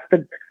 That's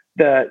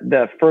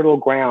the fertile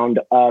ground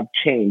of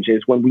change,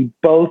 is when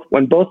both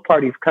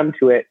parties come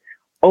to it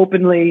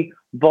openly,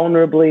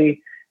 vulnerably,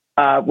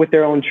 with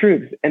their own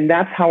truths. And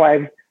that's how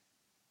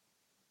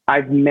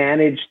I've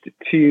managed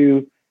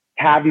to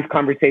have these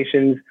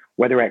conversations,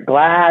 whether at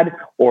GLAAD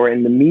or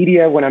in the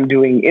media when I'm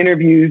doing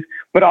interviews,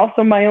 but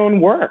also my own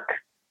work,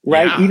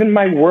 right? Yeah. Even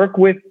my work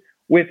with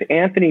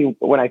Anthony,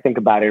 when I think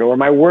about it, or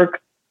my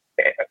work,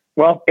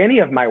 well, any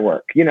of my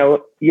work,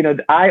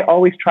 I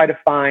always try to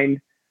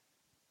find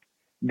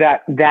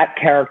that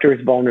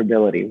character's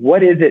vulnerability.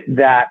 What is it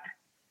that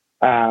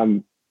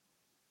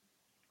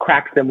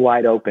cracks them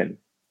wide open?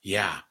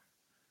 Yeah.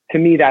 To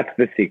me, that's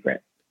the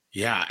secret.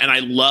 Yeah. And I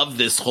love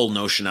this whole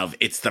notion of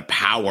it's the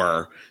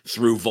power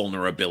through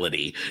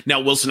vulnerability.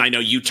 Now, Wilson, I know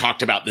you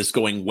talked about this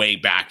going way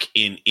back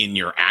in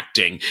your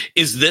acting.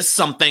 Is this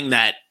something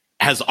that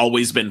has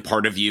always been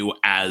part of you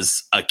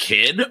as a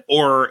kid,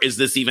 or is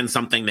this even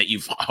something that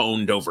you've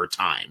honed over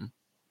time?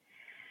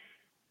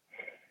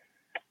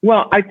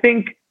 Well, I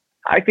think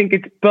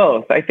it's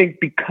both. I think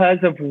because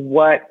of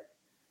the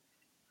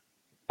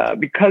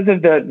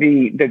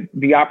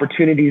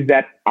opportunities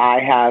that I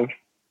have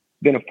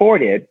been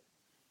afforded,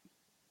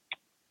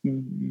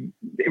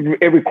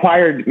 it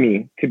required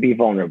me to be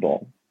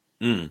vulnerable.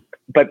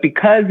 But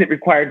because it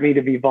required me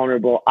to be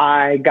vulnerable,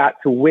 I got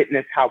to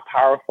witness how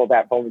powerful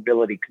that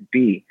vulnerability could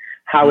be,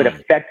 how it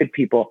affected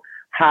people,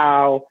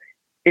 how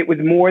it was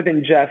more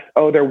than just,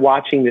 oh, they're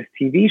watching this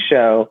TV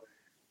show.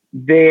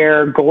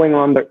 They're going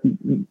on the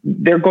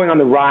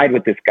ride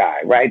with this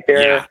guy, right?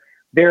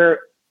 They're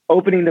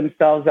opening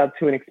themselves up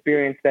to an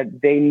experience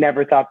that they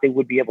never thought they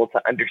would be able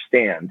to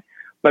understand.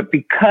 But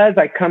because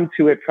I come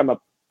to it from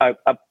a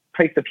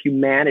place of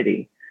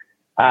humanity,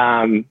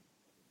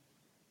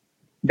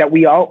 that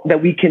we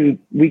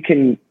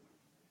can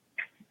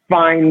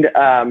find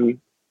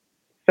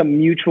some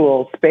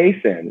mutual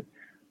space in.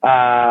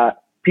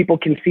 People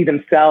can see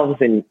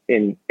themselves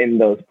in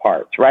those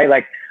parts, right?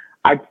 Like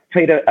I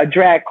played a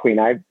drag queen.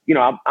 I'm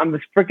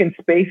this freaking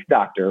space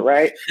doctor,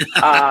 right?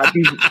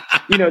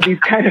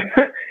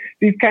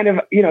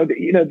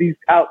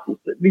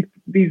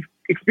 These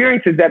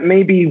experiences that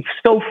may be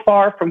so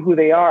far from who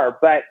they are,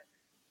 but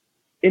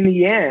in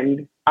the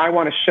end, I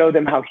want to show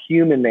them how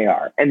human they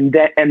are, and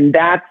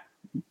that's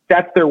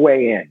their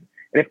way in.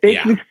 And if they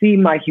can see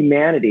my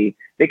humanity,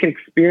 they can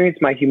experience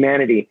my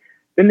humanity,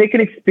 then they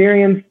can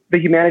experience the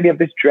humanity of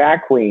this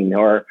drag queen,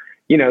 or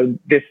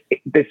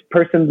this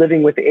person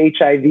living with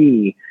HIV.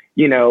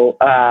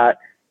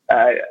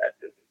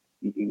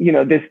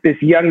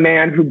 This young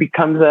man who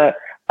becomes a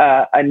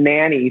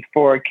nanny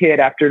for a kid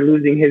after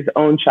losing his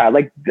own child.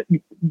 Like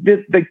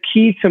the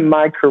key to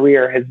my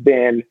career has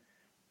been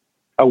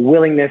a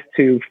willingness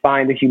to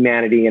find the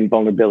humanity and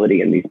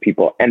vulnerability in these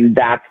people. And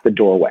that's the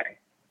doorway.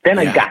 Then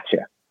I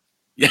gotcha.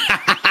 Yeah.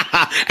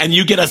 And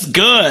you get us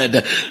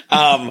good.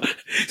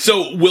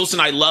 So Wilson,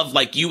 I love,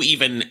 like, you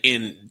even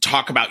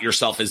talk about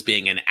yourself as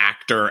being an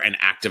actor, an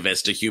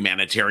activist, a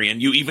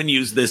humanitarian. You even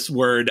use this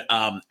word,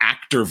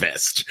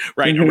 activist,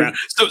 right?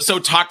 Mm-hmm. So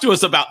talk to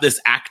us about this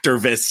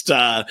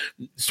activist,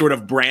 sort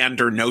of brand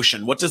or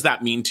notion. What does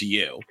that mean to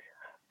you?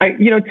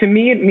 To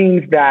me, it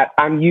means that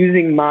I'm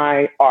using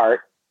my art,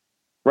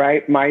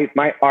 right?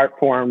 My art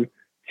form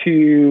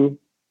to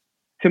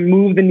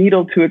move the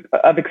needle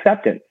of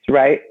acceptance,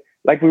 right?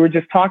 Like we were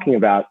just talking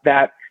about,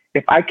 that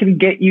if I can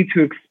get you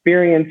to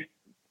experience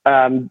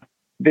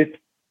this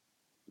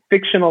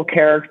fictional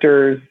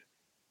character's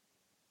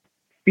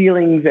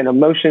feelings and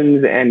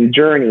emotions and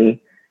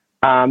journey,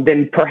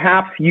 then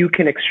perhaps you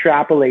can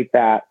extrapolate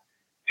that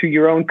to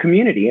your own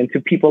community and to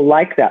people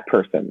like that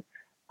person.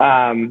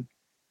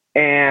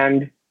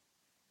 And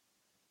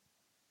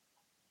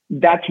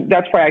that's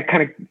why I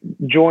kind of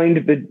joined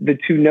the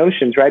two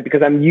notions, right?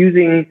 Because I'm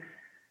using,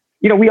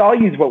 we all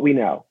use what we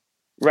know,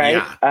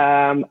 right?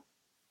 Yeah.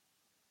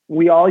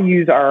 We all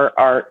use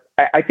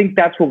I think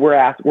that's what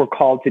we're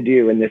called to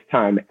do in this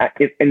time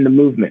in the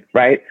movement,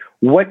 right?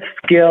 What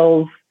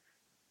skills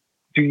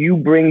do you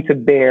bring to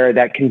bear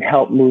that can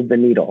help move the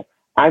needle?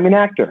 I'm an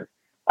actor.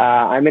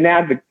 I'm an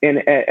advocate,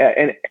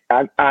 and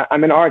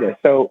I'm an artist.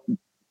 So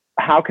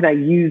how can I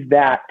use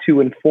that to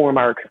inform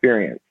our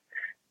experience?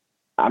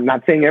 I'm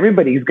not saying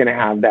everybody's going to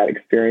have that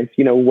experience.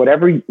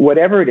 Whatever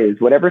it is,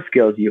 whatever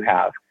skills you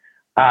have,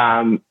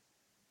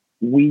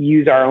 we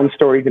use our own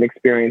stories and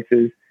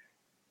experiences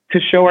to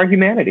show our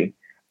humanity.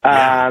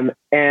 Yeah.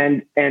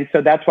 And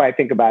so that's why I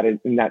think about it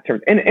in that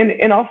term.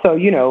 And also,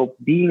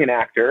 being an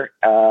actor,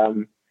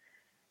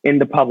 in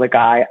the public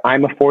eye,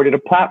 I'm afforded a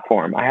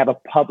platform. I have a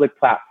public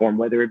platform,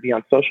 whether it be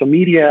on social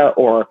media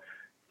or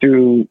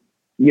through,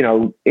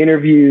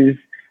 interviews,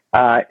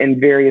 in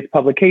various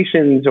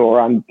publications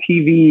or on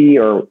TV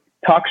or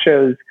talk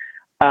shows.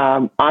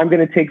 I'm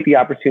going to take the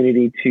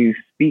opportunity to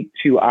speak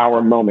to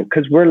our moment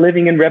because we're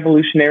living in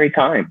revolutionary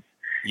times.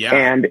 Yeah.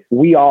 And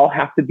we all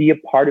have to be a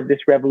part of this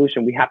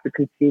revolution. We have to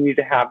continue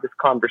to have this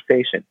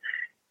conversation.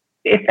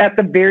 If at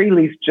the very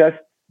least, just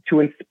to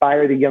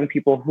inspire the young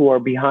people who are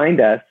behind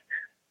us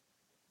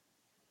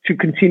to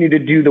continue to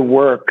do the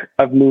work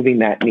of moving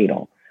that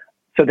needle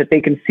so that they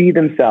can see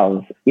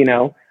themselves,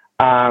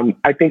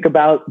 I think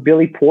about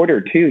Billy Porter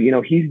too.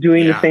 He's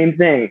doing the same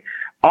thing.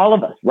 All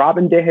of us,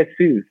 Robin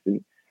DeJesus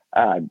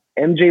and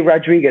MJ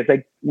Rodriguez,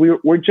 like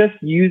we're just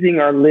using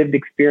our lived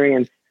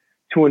experience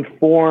to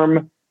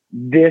inform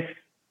this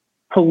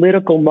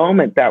political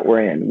moment that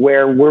we're in,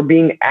 where we're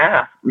being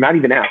asked, not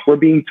even asked, we're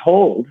being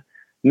told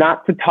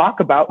not to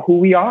talk about who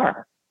we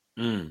are.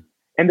 Mm.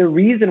 And the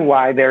reason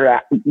why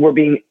we're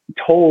being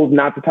told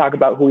not to talk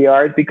about who we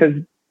are is because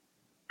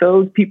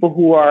those people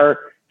who are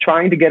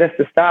trying to get us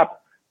to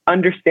stop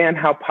understand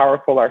how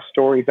powerful our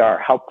stories are,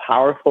 how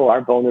powerful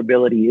our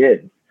vulnerability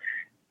is.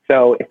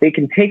 So if they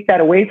can take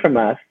that away from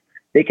us,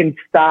 they can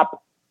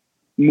stop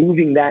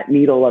moving that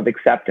needle of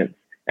acceptance.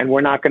 And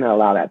we're not going to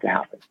allow that to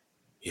happen.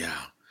 Yeah.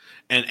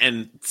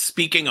 And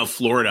speaking of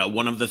Florida,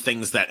 one of the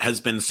things that has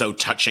been so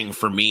touching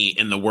for me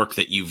in the work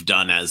that you've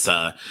done as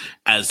an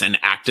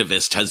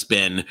activist has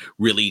been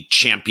really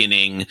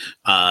championing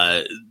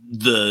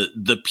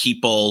the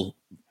people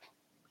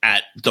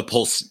at the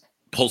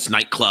Pulse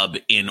nightclub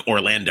in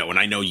Orlando. And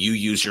I know you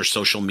use your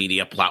social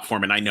media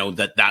platform, and I know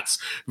that that's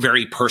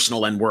very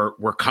personal, and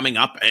we're coming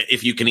up,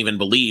 if you can even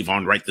believe,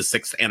 on the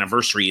 6th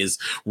anniversary is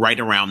right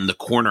around the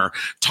corner.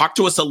 Talk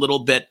to us a little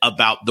bit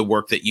about the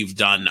work that you've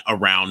done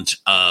around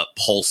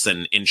Pulse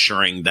and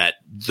ensuring that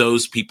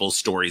those people's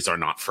stories are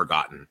not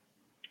forgotten.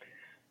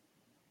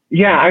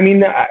 Yeah, I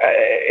mean,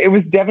 it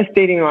was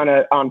devastating on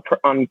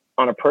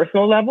a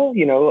personal level,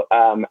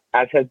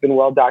 as has been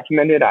well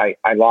documented. I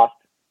lost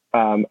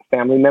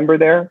family member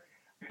there.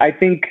 I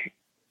think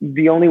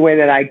the only way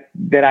that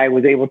I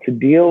was able to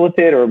deal with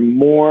it or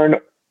mourn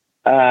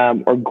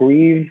or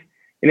grieve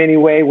in any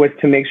way was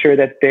to make sure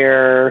that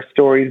their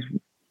stories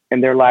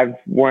and their lives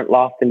weren't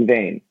lost in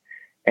vain.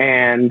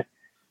 And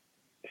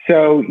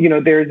so,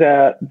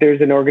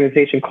 there's an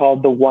organization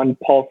called the One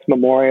Pulse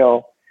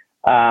Memorial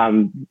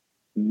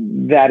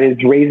that is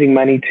raising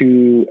money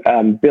to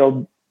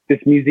build this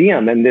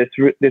museum and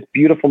this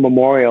beautiful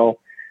memorial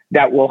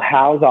that will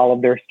house all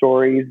of their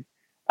stories,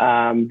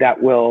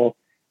 that will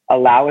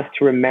allow us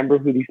to remember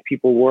who these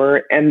people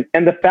were. And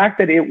the fact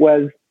that it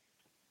was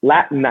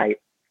Latin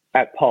night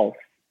at Pulse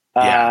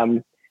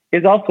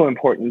is also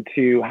important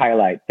to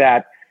highlight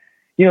that,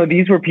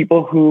 these were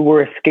people who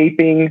were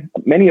escaping,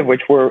 many of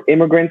which were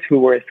immigrants who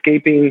were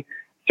escaping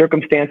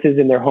circumstances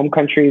in their home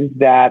countries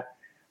that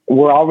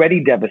were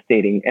already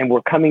devastating, and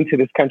were coming to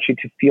this country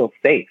to feel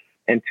safe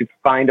and to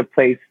find a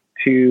place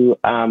to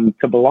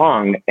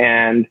belong.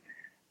 And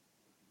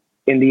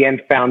in the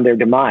end found their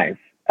demise.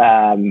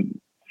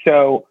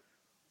 So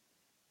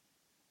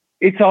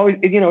it's always,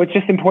 it's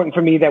just important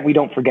for me that we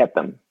don't forget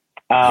them,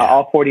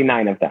 all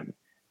 49 of them,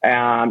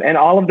 and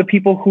all of the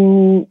people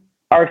who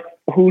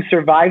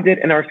survived it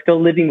and are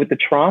still living with the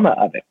trauma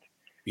of it.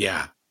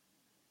 Yeah.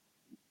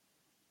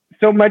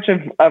 So much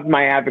of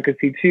my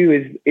advocacy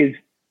too is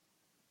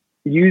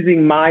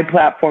using my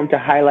platform to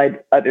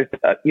highlight others,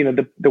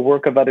 the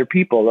work of other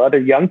people, other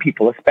young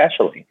people,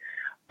 especially.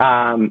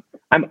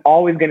 I'm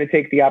always going to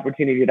take the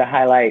opportunity to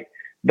highlight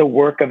the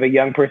work of a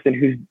young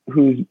person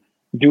who's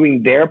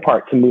doing their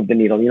part to move the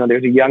needle.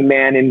 There's a young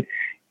man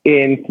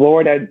in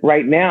Florida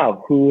right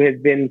now who has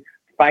been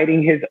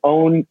fighting his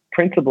own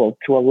principles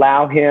to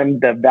allow him,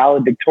 the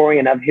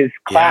valedictorian of his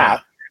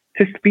class,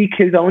 to speak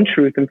his own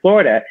truth in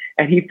Florida.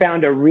 And he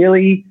found a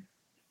really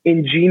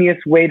ingenious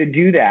way to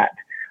do that.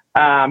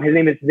 His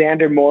name is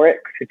Xander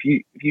Moritz. If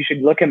you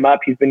should look him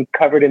up, he's been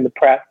covered in the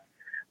press.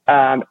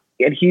 And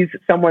he's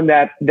someone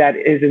that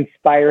is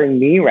inspiring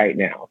me right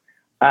now.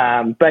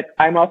 But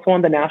I'm also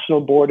on the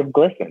national board of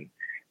GLSEN,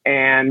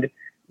 and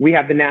we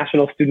have the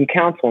National Student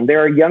Council. And there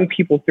are young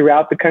people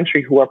throughout the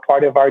country who are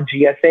part of our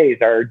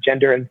GSAs, our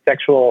gender and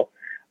sexual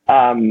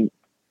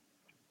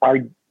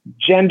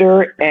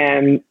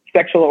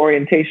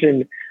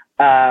orientation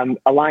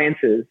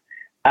alliances,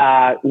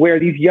 where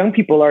these young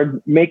people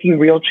are making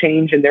real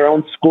change in their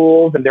own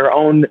schools and their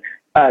own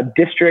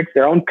districts,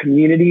 their own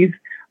communities.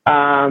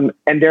 And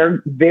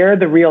they're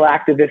the real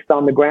activists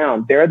on the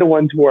ground. They're the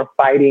ones who are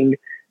fighting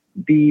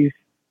these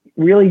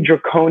really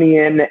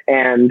draconian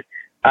and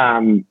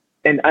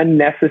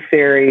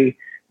unnecessary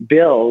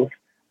bills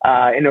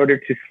in order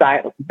to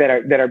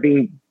that are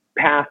being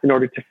passed in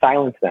order to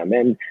silence them.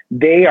 And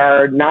they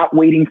are not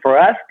waiting for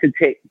us to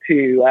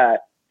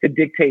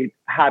dictate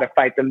how to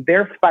fight them.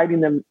 They're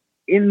fighting them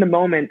in the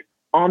moment,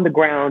 on the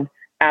ground,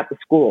 at the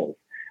schools.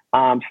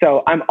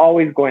 So I'm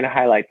always going to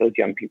highlight those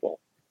young people.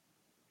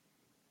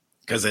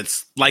 Because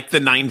it's like the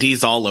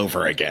 90s all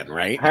over again,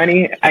 right?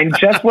 Honey, and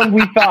just when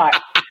we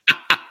thought,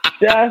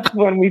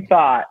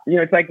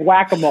 it's like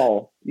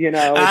whack-a-mole,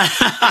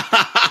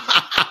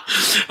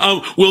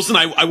 Wilson,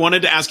 I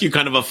wanted to ask you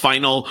kind of a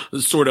final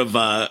sort of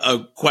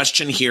a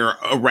question here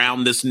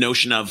around this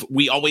notion of,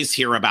 we always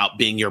hear about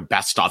being your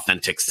best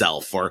authentic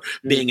self or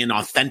being an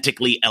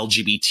authentically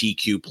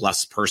LGBTQ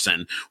plus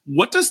person.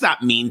 What does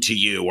that mean to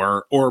you?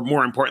 Or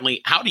more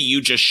importantly, how do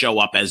you just show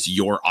up as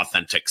your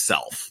authentic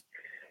self?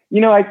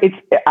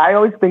 I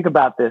always think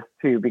about this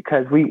too,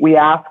 because we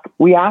ask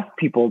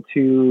people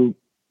to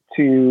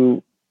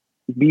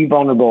be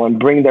vulnerable and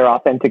bring their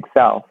authentic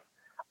self.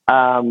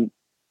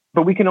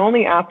 But we can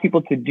only ask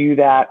people to do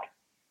that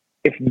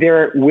if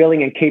they're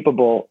willing and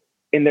capable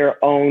in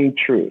their own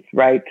truth,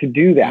 right? To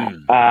do that.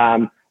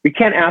 We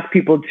can't ask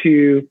people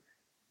to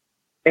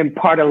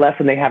impart a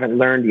lesson they haven't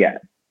learned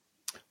yet.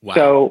 Wow.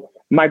 So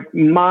I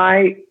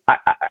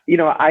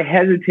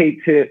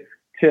hesitate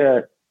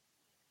to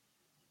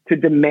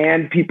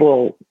demand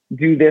people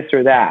do this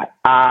or that.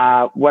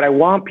 What I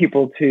want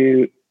people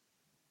to,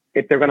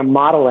 if they're going to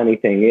model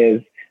anything,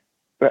 is,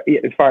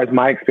 as far as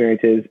my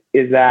experience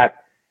is that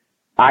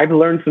I've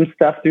learned some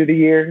stuff through the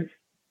years.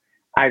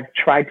 I've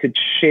tried to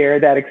share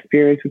that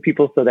experience with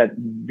people so that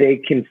they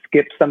can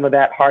skip some of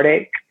that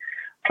heartache.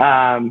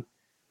 But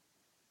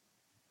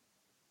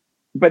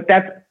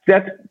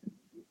that's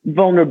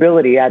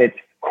vulnerability at its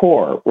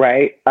core,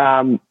 right?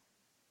 But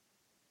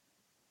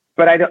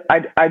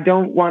I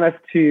don't want us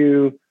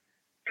to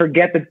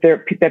forget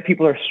that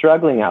people are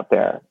struggling out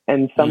there,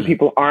 and some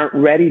people aren't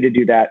ready to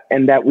do that,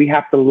 and that we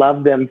have to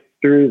love them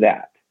through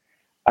that,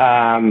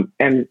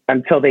 and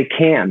until they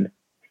can,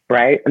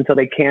 right? Until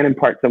they can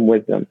impart some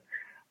wisdom.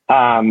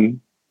 So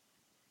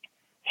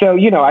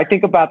I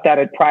think about that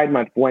at Pride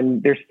Month,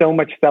 when there's so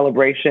much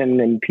celebration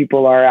and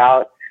people are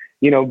out,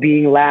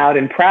 being loud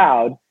and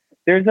proud.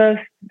 There's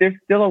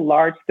still a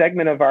large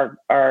segment of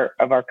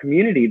our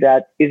community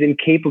that is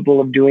incapable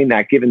of doing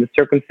that, given the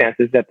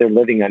circumstances that they're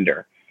living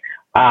under.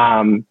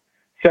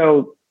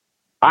 So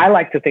I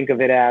like to think of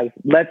it as,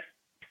 let's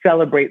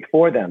celebrate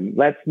for them.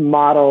 Let's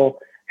model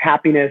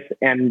happiness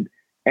and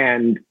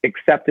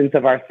acceptance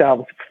of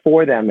ourselves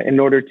for them in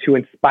order to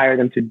inspire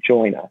them to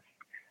join us.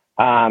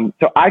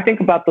 So I think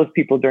about those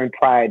people during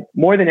Pride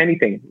more than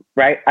anything,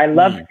 right? I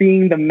love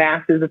seeing the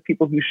masses of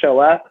people who show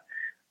up,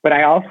 but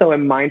I also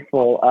am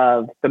mindful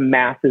of the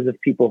masses of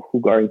people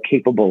who are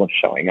incapable of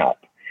showing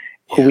up,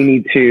 who we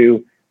need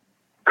to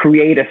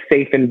create a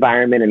safe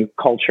environment and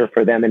culture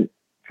for them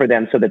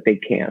so that they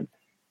can.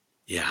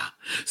 Yeah.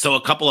 So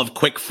a couple of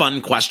quick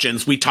fun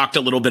questions. We talked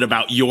a little bit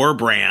about your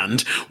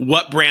brand.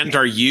 What brand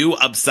are you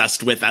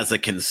obsessed with as a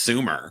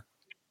consumer?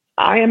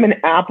 I am an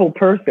Apple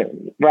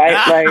person, right?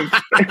 Like,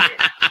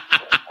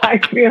 I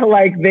feel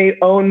like they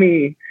own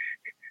me,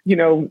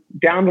 down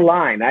the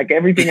line, like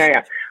everything I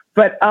am.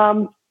 But,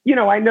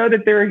 I know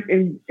that they're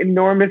an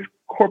enormous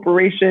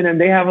corporation and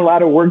they have a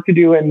lot of work to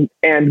do.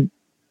 And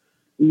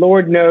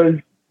Lord knows,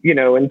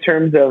 in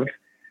terms of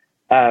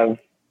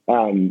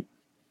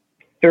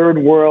third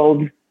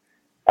world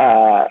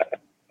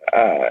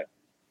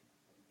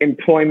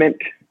employment,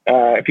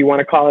 if you want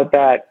to call it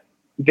that,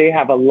 they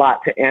have a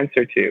lot to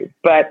answer to.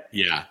 But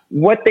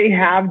what they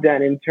have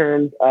done in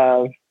terms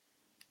of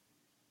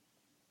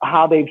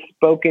how they've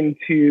spoken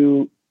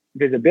to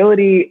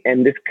visibility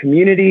and this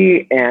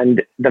community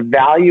and the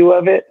value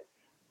of it,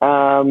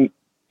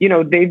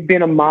 they've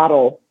been a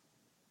model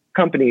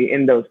company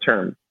in those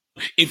terms.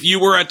 If you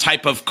were a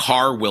type of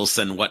car,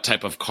 Wilson, what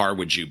type of car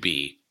would you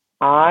be?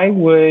 I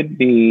would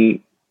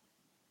be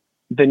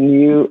the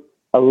new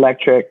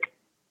electric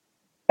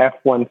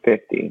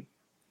F-150,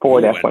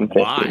 Ford F-150.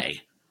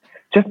 Why?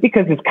 Just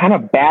because it's kind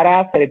of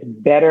badass that it's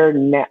better.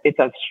 It's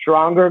a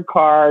stronger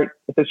car.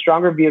 It's a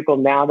stronger vehicle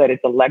now that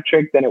it's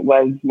electric than it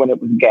was when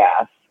it was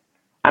gas.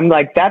 I'm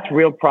like, that's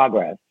real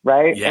progress,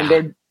 right?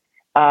 Yeah.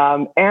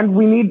 And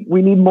we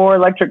need more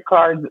electric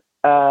cars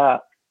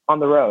on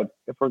the road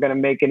if we're going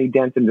to make any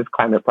dents in this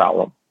climate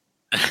problem.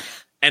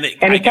 And it's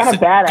kind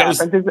of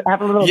badass. And just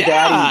have a little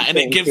daddy and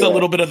it gives a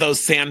little bit of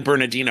those San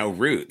Bernardino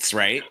roots,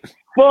 right?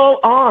 Full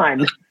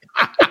on.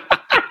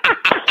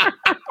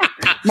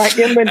 My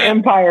Inland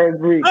Empire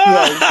roots.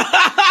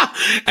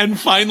 Yes. And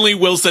finally,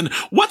 Wilson,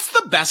 what's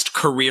the best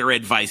career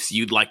advice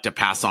you'd like to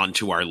pass on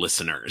to our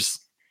listeners?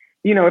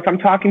 You know, if I'm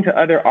talking to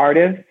other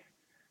artists,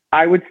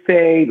 I would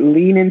say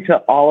lean into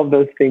all of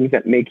those things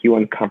that make you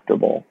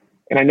uncomfortable.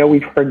 And I know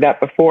we've heard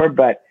that before,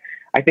 but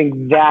I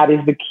think that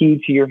is the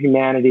key to your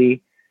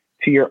humanity,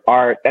 to your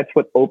art. That's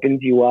what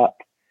opens you up.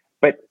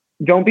 But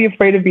don't be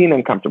afraid of being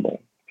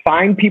uncomfortable.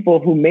 Find people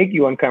who make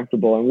you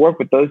uncomfortable and work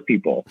with those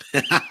people.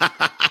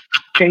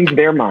 Change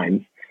their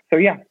minds. So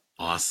yeah.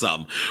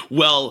 Awesome.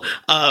 Well,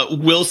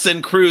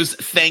 Wilson Cruz,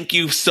 thank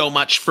you so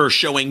much for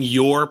showing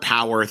your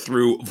power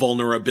through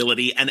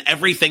vulnerability and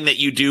everything that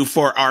you do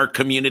for our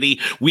community.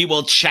 We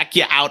will check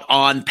you out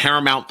on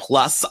Paramount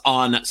Plus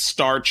on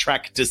Star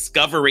Trek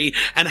Discovery,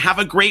 and have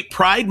a great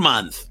Pride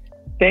Month.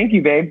 Thank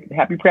you, babe.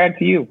 Happy Pride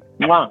to you.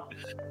 Mwah.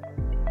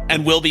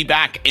 And we'll be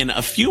back in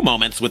a few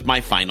moments with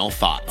my final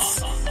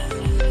thoughts.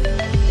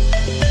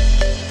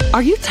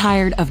 Are you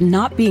tired of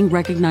not being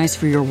recognized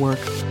for your work?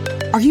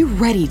 Are you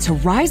ready to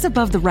rise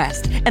above the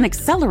rest and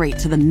accelerate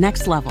to the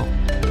next level?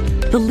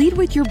 The Lead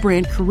with Your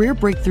Brand Career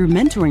Breakthrough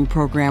Mentoring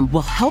Program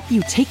will help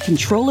you take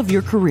control of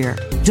your career,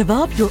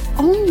 develop your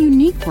own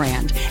unique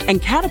brand,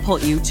 and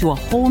catapult you to a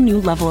whole new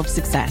level of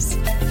success.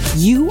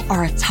 You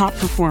are a top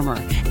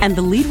performer, and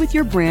the Lead with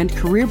Your Brand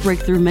Career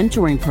Breakthrough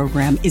Mentoring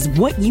Program is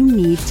what you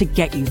need to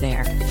get you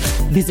there.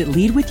 Visit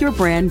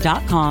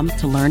leadwithyourbrand.com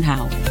to learn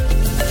how.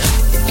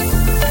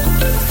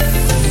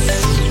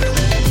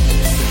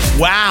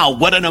 Wow,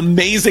 what an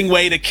amazing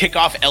way to kick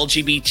off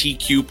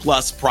LGBTQ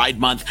plus Pride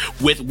Month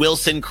with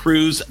Wilson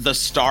Cruz, the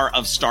star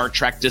of Star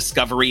Trek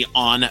Discovery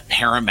on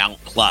Paramount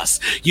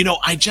Plus. You know,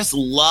 I just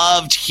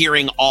loved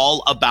hearing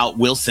all about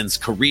Wilson's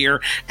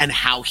career and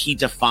how he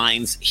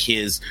defines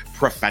his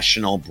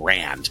professional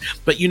brand.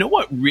 But you know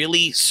what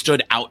really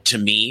stood out to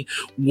me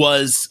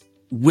was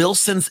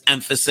Wilson's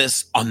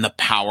emphasis on the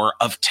power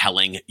of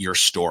telling your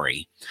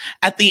story.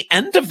 At the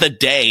end of the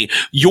day,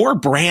 your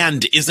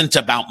brand isn't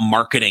about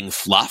marketing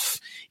fluff.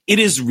 It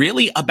is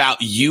really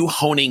about you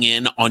honing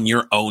in on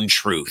your own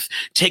truth,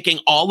 taking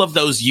all of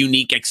those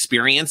unique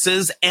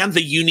experiences and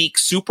the unique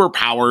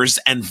superpowers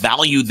and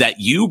value that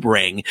you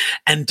bring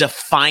and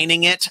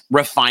defining it,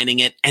 refining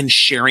it, and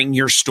sharing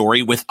your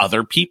story with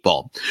other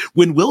people.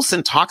 When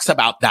Wilson talks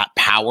about that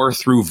power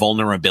through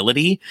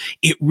vulnerability,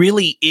 it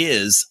really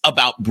is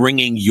about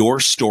bringing your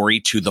story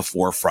to the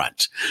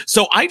forefront.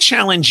 So I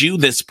challenge you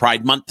this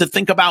Pride Month to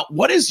think about,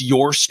 what is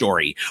your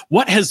story?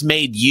 What has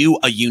made you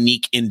a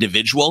unique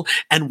individual?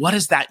 And what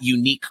is that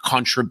unique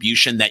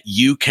contribution that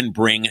you can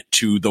bring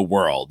to the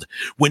world?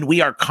 When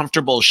we are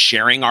comfortable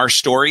sharing our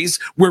stories,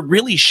 we're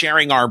really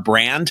sharing our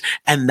brand,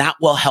 and that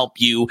will help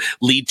you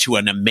lead to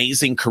an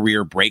amazing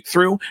career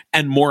breakthrough,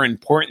 and more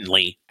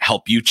importantly,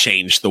 help you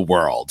change the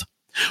world.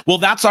 Well,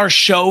 that's our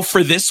show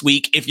for this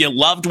week. If you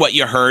loved what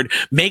you heard,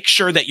 make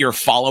sure that you're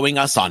following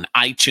us on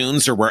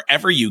iTunes or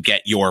wherever you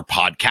get your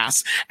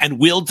podcasts, and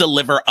we'll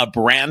deliver a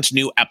brand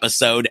new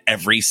episode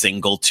every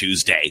single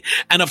Tuesday.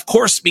 And of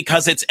course,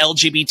 because it's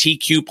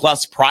LGBTQ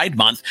plus Pride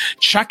Month,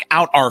 check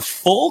out our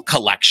full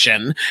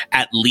collection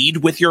at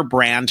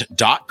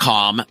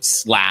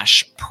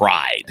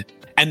leadwithyourbrand.com/pride.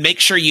 And make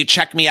sure you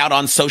check me out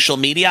on social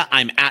media.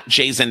 I'm at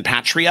Jason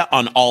Patria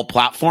on all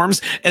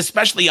platforms,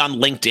 especially on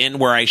LinkedIn,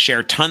 where I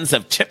share tons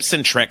of tips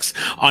and tricks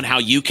on how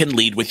you can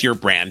lead with your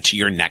brand to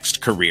your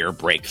next career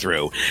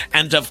breakthrough.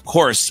 And of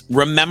course,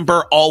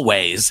 remember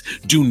always,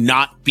 do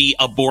not be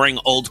a boring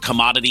old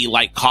commodity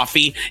like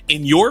coffee.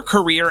 In your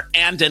career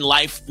and in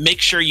life,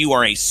 make sure you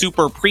are a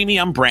super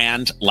premium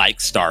brand like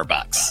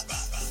Starbucks.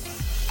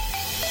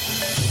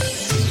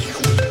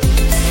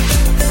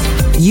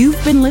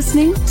 You've been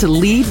listening to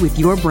Lead with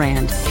Your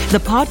Brand, the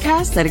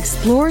podcast that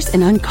explores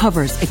and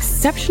uncovers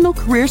exceptional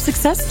career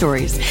success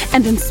stories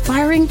and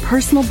inspiring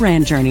personal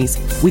brand journeys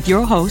with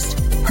your host,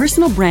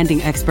 personal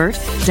branding expert,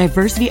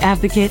 diversity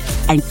advocate,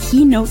 and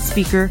keynote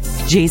speaker,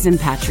 Jason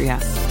Patria.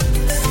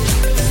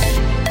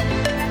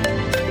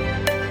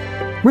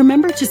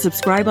 Remember to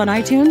subscribe on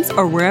iTunes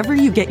or wherever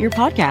you get your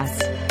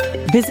podcasts.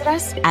 Visit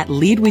us at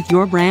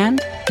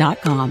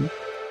leadwithyourbrand.com.